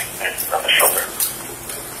walking on the shoulder.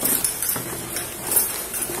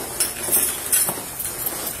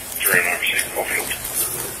 During our signal field.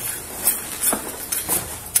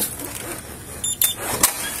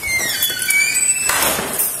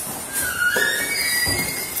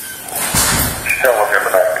 Still looking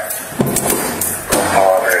for that.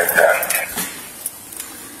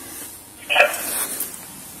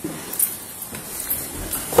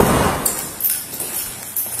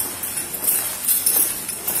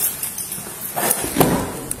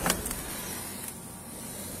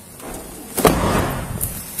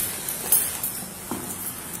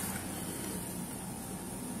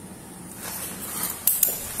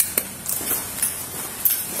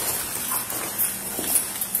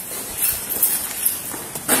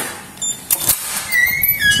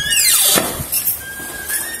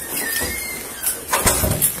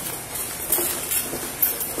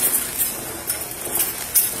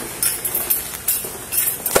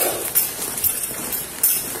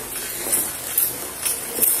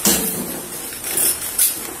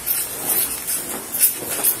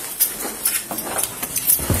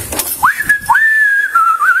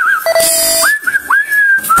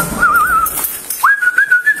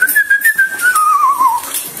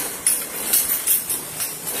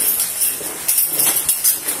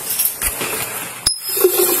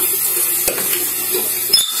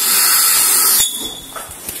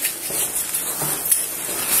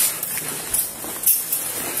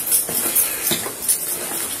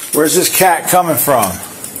 Where's this cat coming from?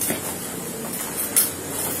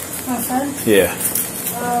 my friend. Yeah.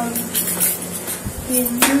 The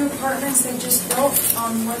new apartments they just built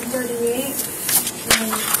on 138,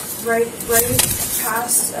 and right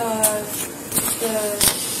past the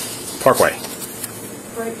Parkway.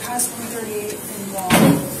 right past 138 in Wall.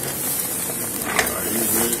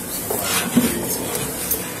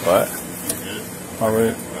 What? Are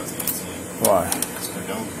we? Why?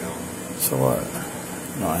 So what?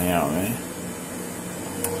 No, hang out with me.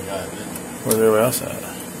 Where's everybody else at?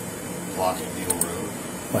 Blocking Deal Road.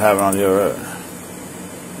 What happened on Deal Road?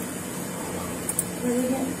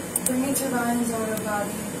 Bring me to Ryan's Auto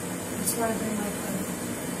Body. That's where I bring my car.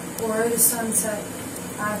 Or the Sunset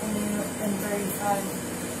Avenue and 35.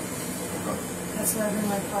 That's where I bring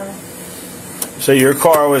my car. So your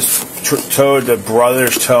car was towed to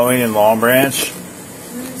Brothers Towing in Long Branch?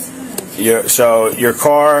 So your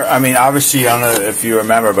car, I mean, obviously, I don't know if you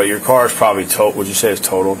remember, but your car is probably totaled. Would you say it's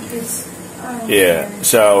totaled? Yeah.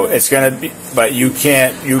 So it's going to be, but you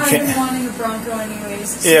can't. I've been wanting a Bronco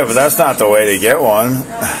anyways. Yeah, but that's not the way to get one.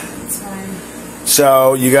 It's fine.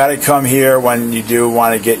 So you got to come here when you do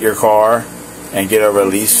want to get your car and get a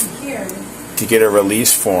release. Here. To get a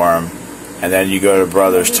release form, and then you go to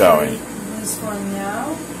Brothers Towing. Release form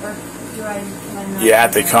now, or do I? You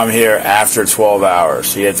have to come here after 12 hours.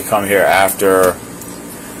 So you have to come here after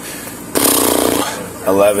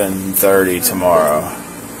 11:30 tomorrow.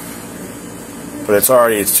 But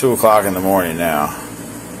it's 2 o'clock in the morning now.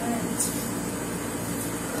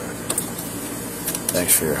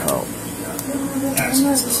 Thanks for your help.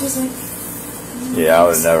 Yeah, I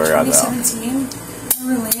would have never got that. 2017.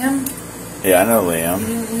 Remember Liam? Yeah, I know Liam. You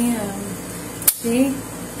know Liam. See?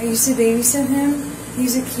 I used to babysit him.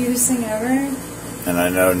 He's the cutest thing ever. And I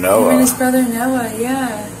know Him Noah. and his brother Noah,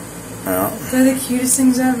 yeah. Yeah. They're the cutest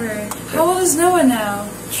things ever. How old is Noah now?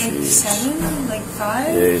 Like Jeez. 7? Like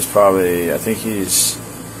 5? Yeah, he's probably, I think he's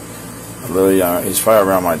a little young. He's probably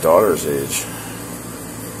around my daughter's age.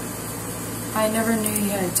 I never knew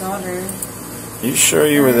you had a daughter. You sure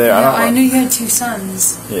you were there? No, I knew you had 2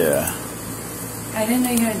 sons. Yeah. I didn't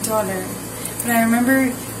know you had a daughter. But I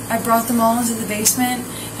remember I brought them all into the basement,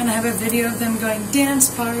 and I have a video of them going, dance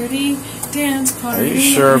party, dance party. Are you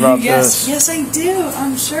sure about yes, this? Yes, I do.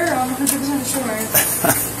 I'm sure. I'm 100% sure.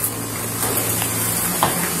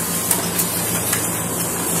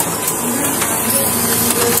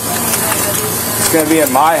 It's going to be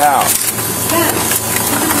at my house. Yes.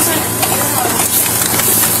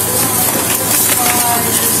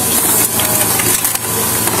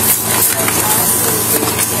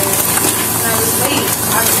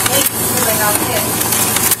 I was late because I got hit.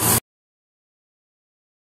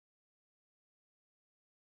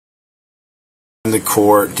 in the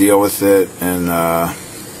court, deal with it, and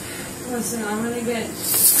Listen, I'm gonna get a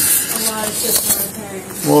lot of shit from my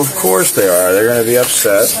parents. well, of course they are. They're gonna be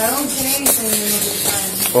upset. I don't get anything in the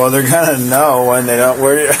time. Well, they're gonna know when they don't.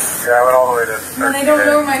 Where? Yeah, I went all the way to. When they don't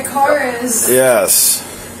know where my car is. Yes.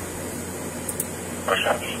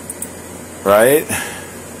 Push-ups. Right.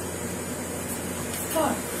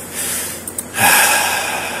 Fuck.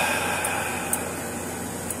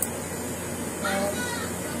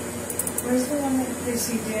 Where's the one that they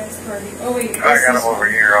see dance party? Oh wait, I got him over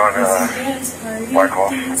here on dance party. Whitehall.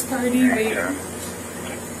 Dance party. Wait. Yeah.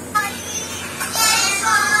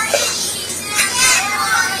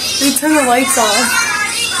 They turn the lights off.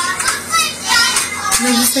 And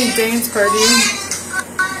they just say dance party.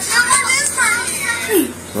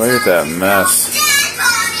 Look at that mess.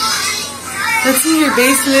 That's in your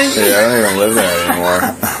basement. Yeah, I don't even live there anymore.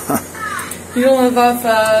 You don't live off.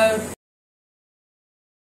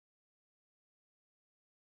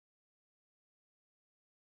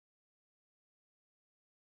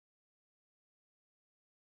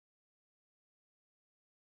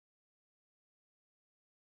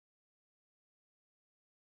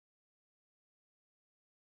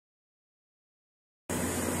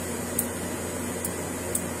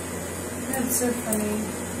 That's so funny.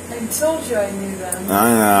 I told you I knew them. I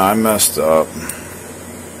know, I messed up.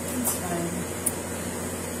 It's fine.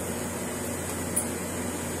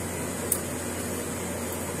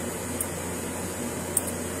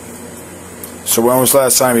 So when was the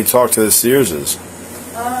last time you talked to the Searses?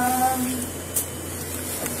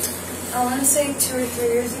 I want to say 2 or 3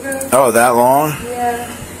 years ago. Oh, that long? Yeah.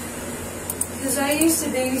 Because I used to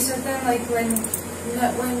babysit them, like, when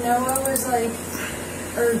Noah was, like,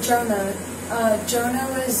 or Jonah. Jonah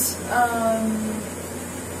was,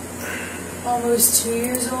 almost 2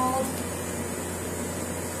 years old.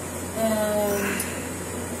 And,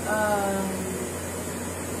 I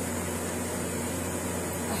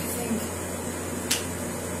think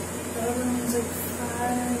the other one was, like,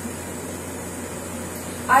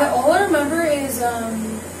 5. All I remember is, I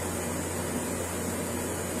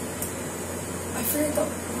forget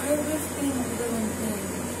why would it be the other one thing?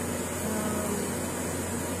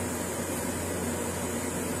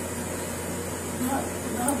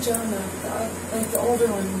 Not Jonah, like the older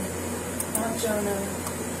one, not Jonah.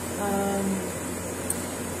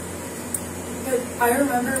 But I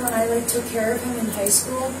remember when I like took care of him in high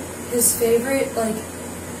school, his favorite like.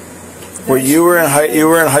 Well, you were in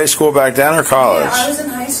high school back then or college? Yeah, I was in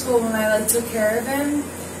high school when I like took care of him,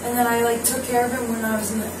 and then I like took care of him when I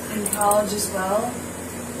was in college as well.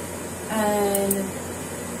 And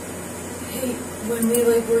when we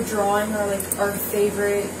like were drawing our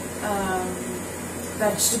favorite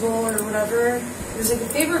vegetable or whatever, it was like a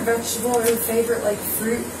favorite vegetable or a favorite like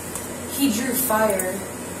fruit. He drew fire.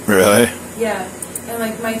 Really? Yeah, and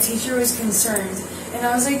like my teacher was concerned. And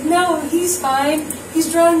I was like, no, he's fine. He's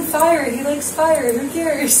drawing fire. He likes fire. Who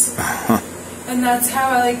cares? And that's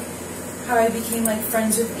how I became like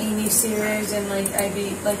friends with Amy Sears, and like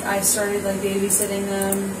I started like babysitting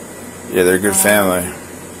them. Yeah, they're a good family.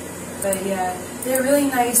 But yeah, they're really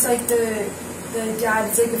nice. Like the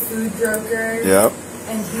dad's like a food broker. Yep.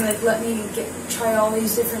 And he like let me try all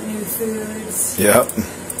these different new foods. Yep.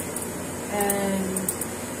 And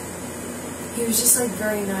he was just like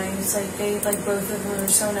very nice. Like both of them were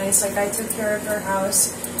so nice. Like I took care of their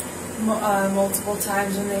house multiple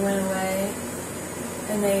times when they went away,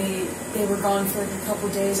 and they were gone for like a couple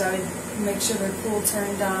days. I would make sure their pool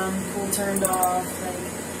turned on, pool turned off, like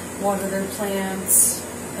water their plants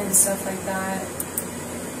and stuff like that.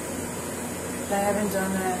 But I haven't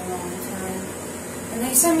done that in a long time. And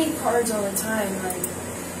they send me cards all the time,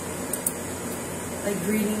 like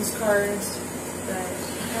greetings cards. But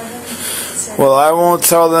well, I won't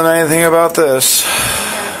tell them anything about this.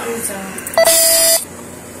 Yeah, please don't.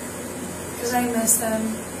 Because I miss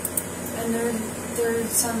them. And their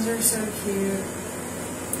sons are so cute.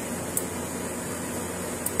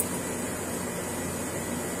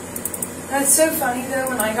 That's so funny though,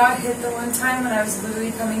 when I got hit the one time when I was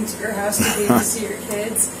literally coming to your house to babysit your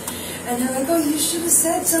kids. And they're like, oh, you should have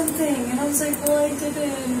said something. And I was like, well, I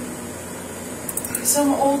didn't.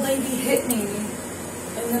 Some old lady hit me.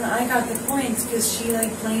 And then I got the points because she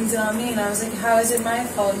like blamed it on me, and I was like, how is it my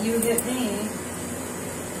fault? You hit me.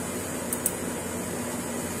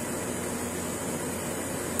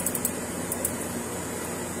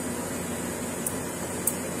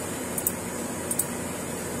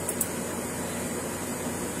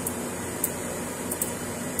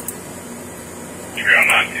 I'm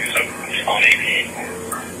not doing something on AV.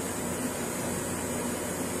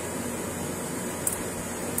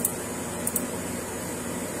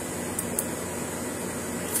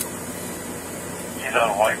 He's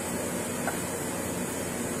on white.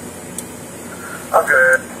 I'm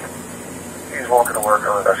good. He's walking to work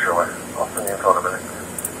on Industrial Way. I'll send you a photo in a minute.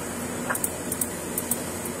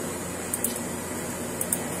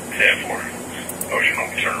 10-4. Ocean will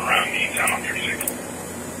turn around. He's out on 36.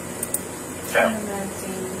 Yeah.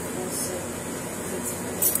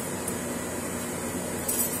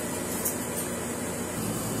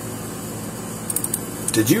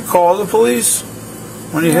 Did you call the police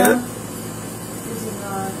when you hit it? He did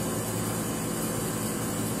not.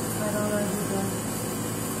 I don't know who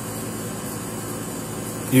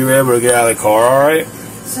did. You were able to get out of the car all right?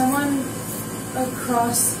 Someone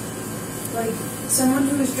across, like, someone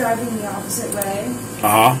who was driving the opposite way,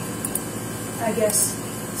 Uh-huh. I guess,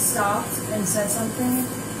 stopped and said something,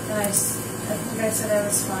 and I think I said I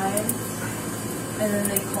was fine, and then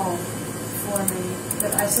they called for me,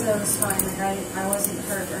 but I said I was fine, like I wasn't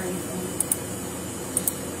hurt or anything.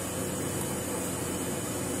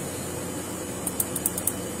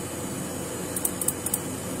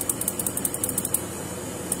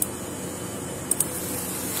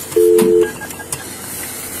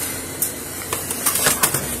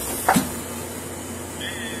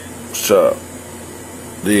 So,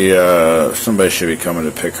 somebody should be coming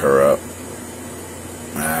to pick her up.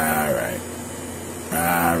 Alright.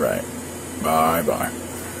 Alright. Bye-bye.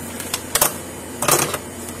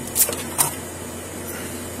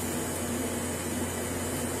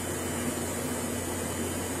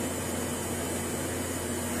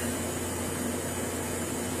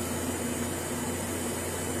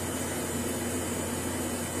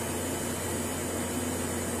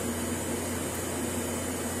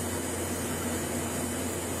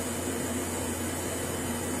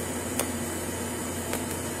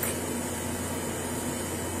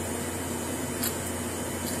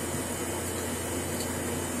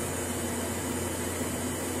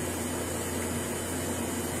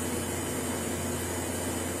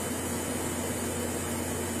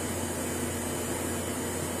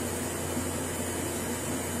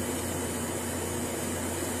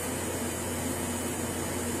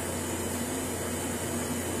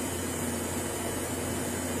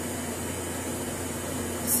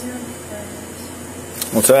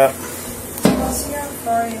 What's that? I'll see how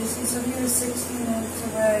far he is. He said he was 16 minutes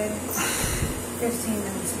away, 15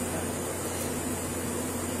 minutes ago.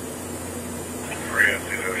 Free up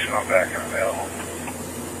the ocean. I'm back and available.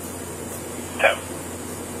 10.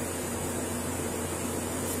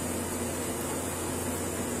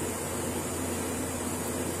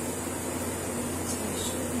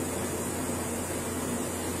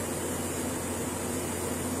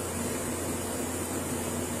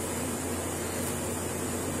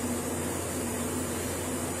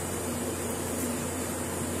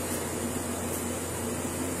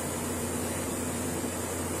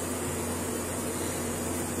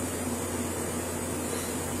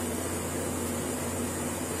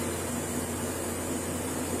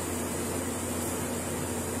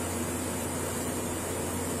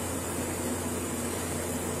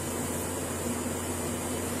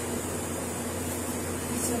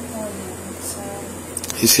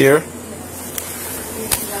 He's here?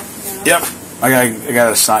 Yep. I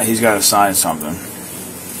gotta sign. He's gotta sign something.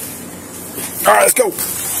 All right, let's go.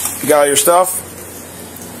 You got all your stuff?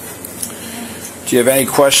 Do you have any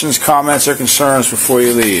questions, comments, or concerns before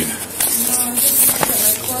you leave?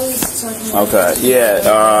 Okay.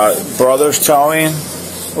 Yeah. Brothers towing,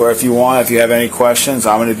 or if you want, if you have any questions,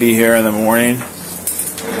 I'm going to be here in the morning.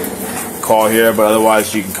 Call here, but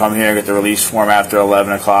otherwise you can come here and get the release form after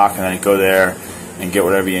 11 o'clock, and then go there and get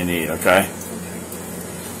whatever you need, okay?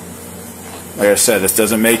 Like I said, this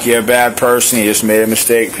doesn't make you a bad person. You just made a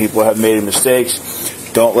mistake. People have made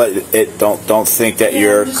mistakes. Don't let it. Don't think that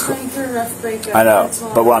you're. I'm just going through a rough breakup. I know,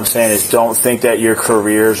 but what I'm saying is, don't think that your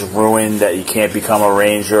career's ruined. That you can't become a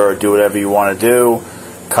ranger or do whatever you want to do.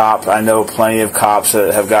 Cop. I know plenty of cops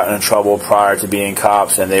that have gotten in trouble prior to being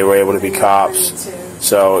cops, and they were able to be cops.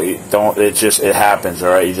 So don't. It happens. All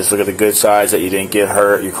right. You just look at the good sides that you didn't get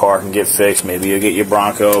hurt. Your car can get fixed. Maybe you'll get your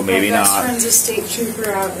Bronco. Maybe not. My best friend's a state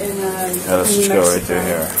trooper out in. Let's just go right through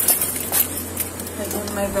here.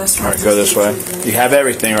 My best All right, go this way. You have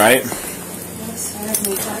everything, right? Yes, I have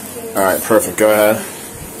my jacket. All right, perfect. Go ahead.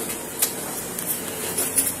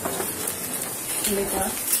 Make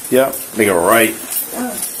left? Yep. Make it right.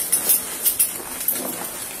 Oh.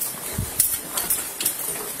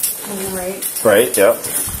 Right. Right, yep.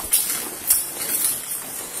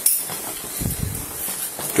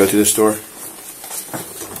 Go to the store.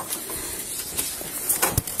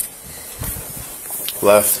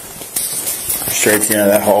 Left. Straight to the end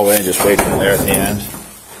of that hallway and just wait from there at the end.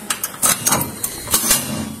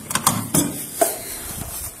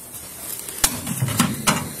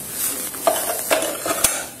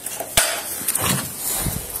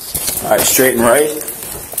 All right, straight and right.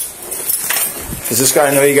 Does this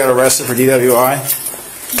guy know you got arrested for DWI?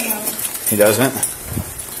 No. He doesn't?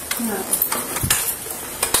 No.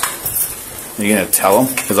 Are you going to tell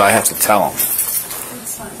him? Because I have to tell him.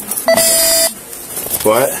 That's fine.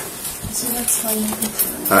 What? So that's fine.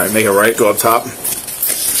 All right, make it right. Go up top.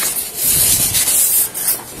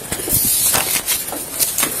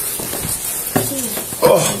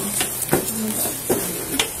 Oh.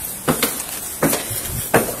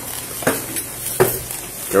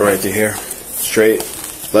 Go right to here. Straight.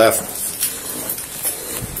 Left.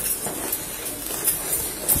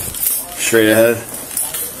 Straight ahead.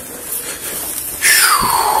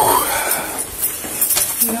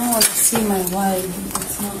 You don't want to see my leg.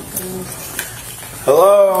 It's not good.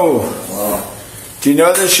 Hello. Hello. Do you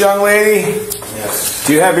know this young lady? Yes.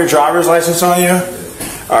 Do you have your driver's license on you?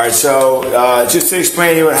 All right, so just to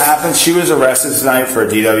explain to you what happened, she was arrested tonight for a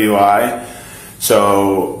DWI.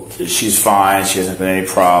 So she's fine. She hasn't been any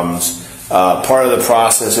problems. Part of the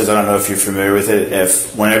process is, I don't know if you're familiar with it,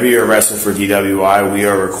 whenever you're arrested for DWI, we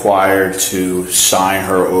are required to sign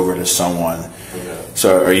her over to someone. Okay.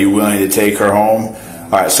 So are you willing to take her home?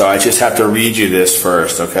 All right, so I just have to read you this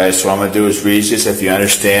first, okay? So what I'm going to do is read this. If you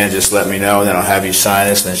understand, just let me know, and then I'll have you sign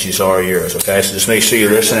this, and then she's all yours, okay? So just make sure you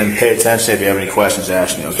listen and pay attention. If you have any questions,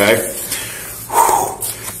 ask me, okay?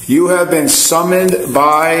 You have been summoned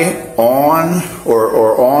by, on,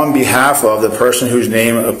 or on behalf of the person whose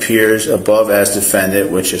name appears above as defendant,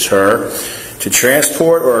 which is her, to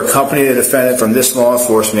transport or accompany the defendant from this law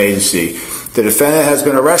enforcement agency. The defendant has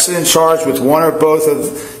been arrested and charged with one or both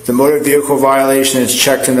of the motor vehicle violations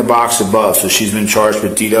checked in the box above. So she's been charged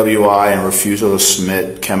with DWI and refusal to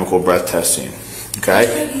submit chemical breath testing. Okay?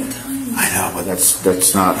 I know, but that's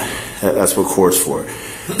what court's for.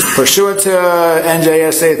 Pursuant to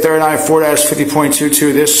NJSA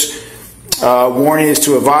 394-50.22, this warning is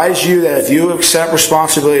to advise you that if you accept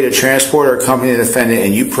responsibility to transport or accompany the defendant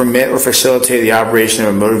and you permit or facilitate the operation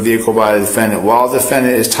of a motor vehicle by the defendant while the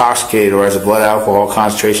defendant is intoxicated or has a blood alcohol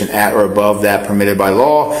concentration at or above that permitted by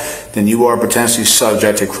law, then you are potentially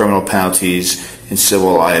subject to criminal penalties and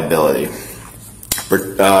civil liability.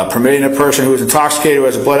 Permitting a person who is intoxicated or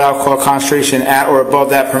has a blood alcohol concentration at or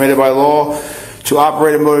above that permitted by law to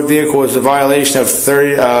operate a motor vehicle is a violation of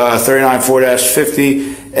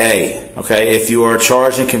 394-50A. Okay, if you are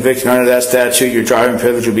charged and convicted under that statute, your driving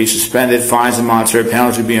privilege will be suspended, fines and monetary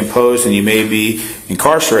penalties will be imposed, and you may be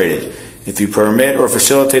incarcerated. If you permit or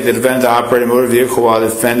facilitate the defendant to operate a motor vehicle while the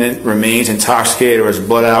defendant remains intoxicated or has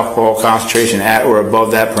blood alcohol concentration at or above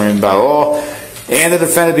that permitted by law, and the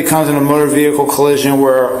defendant becomes in a motor vehicle collision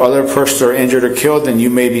where other persons are injured or killed, then you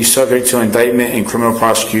may be subject to indictment and criminal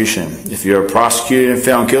prosecution. If you are prosecuted and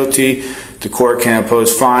found guilty, the court can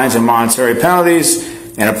impose fines and monetary penalties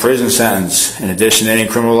and a prison sentence. In addition to any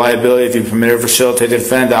criminal liability, if you permit or facilitate the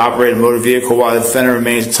defendant to operate a motor vehicle while the defendant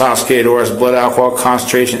remains intoxicated or has blood alcohol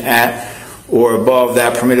concentration at or above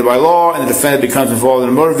that permitted by law, and the defendant becomes involved in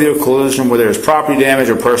a motor vehicle collision where there is property damage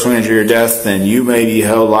or personal injury or death, then you may be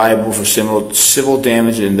held liable for civil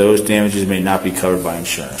damage, and those damages may not be covered by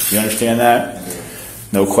insurance. You understand that?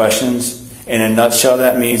 No questions? In a nutshell,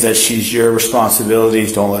 that means that she's your responsibility.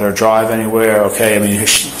 Don't let her drive anywhere, okay? I mean,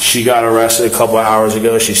 she got arrested a couple of hours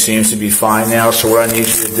ago. She seems to be fine now, so what I need you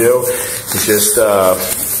to do is just,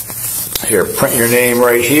 here, print your name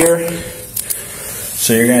right here.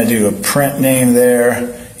 So you're going to do a print name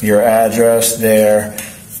there, your address there,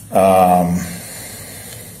 and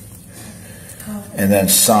then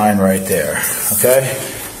sign right there, okay?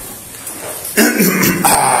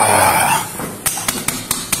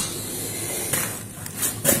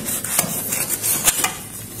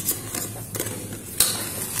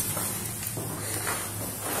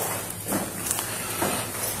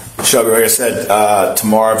 Shelby, like I said,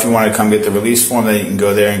 tomorrow if you want to come get the release form, then you can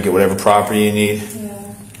go there and get whatever property you need.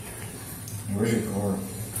 Where's your car?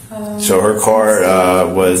 So her car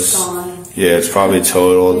was, yeah, it's probably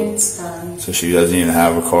totaled. It's done. So she doesn't even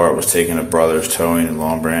have a car. It was taken to Brothers Towing in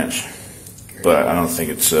Long Branch. But I don't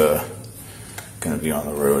think it's going to be on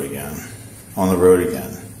the road again. On the road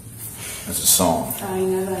again. That's a song. I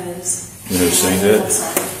know that is. You know who sings it?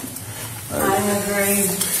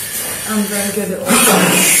 I'm very good at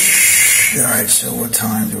All right, so what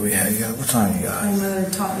time do we have? What time you got? My mother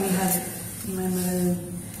taught me how to. My mother.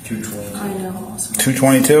 222. I know. Awesome.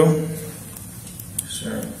 222?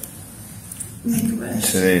 Sure. Make a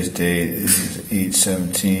wish. Today's date is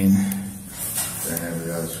 8/17.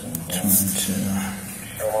 22.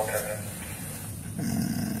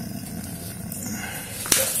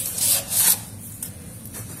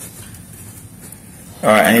 All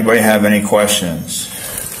right. Anybody have any questions?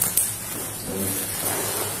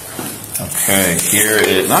 Okay, here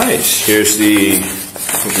it nice. Here's the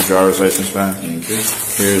put your driver's license back.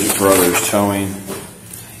 Here's brother's towing.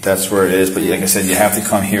 That's where it is. But like I said, you have to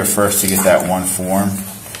come here first to get that one form.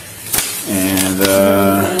 And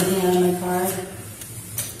my car.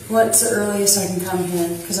 What's the earliest I can come here?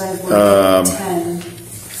 Because I have work at 10.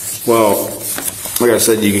 Well, like I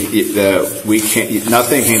said, we can't.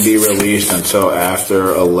 Nothing can be released until after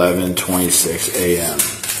 11:26 a.m.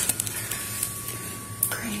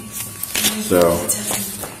 So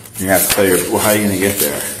you have to tell your. Well, how are you going to get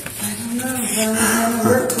there? I don't know. My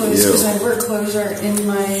work clothes, because my work clothes are in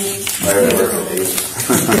my vehicle.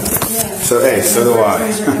 So hey, so do I.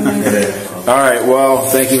 All right. Well,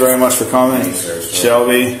 thank you very much for coming,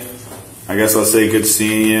 Shelby. I guess I'll say good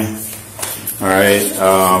seeing you. All right.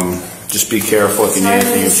 Just be careful if you need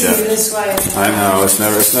anything. I know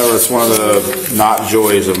it's one of the not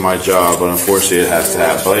joys of my job, but unfortunately it has to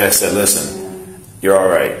happen. But like I said, listen, you're all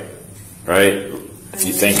right, right? If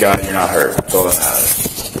you thank God you're not hurt, that's all that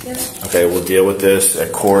matters. Okay, we'll deal with this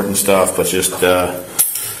at court and stuff, but just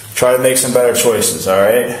try to make some better choices. All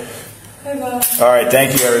right. All right.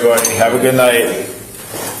 Thank you, everybody. Have a good night.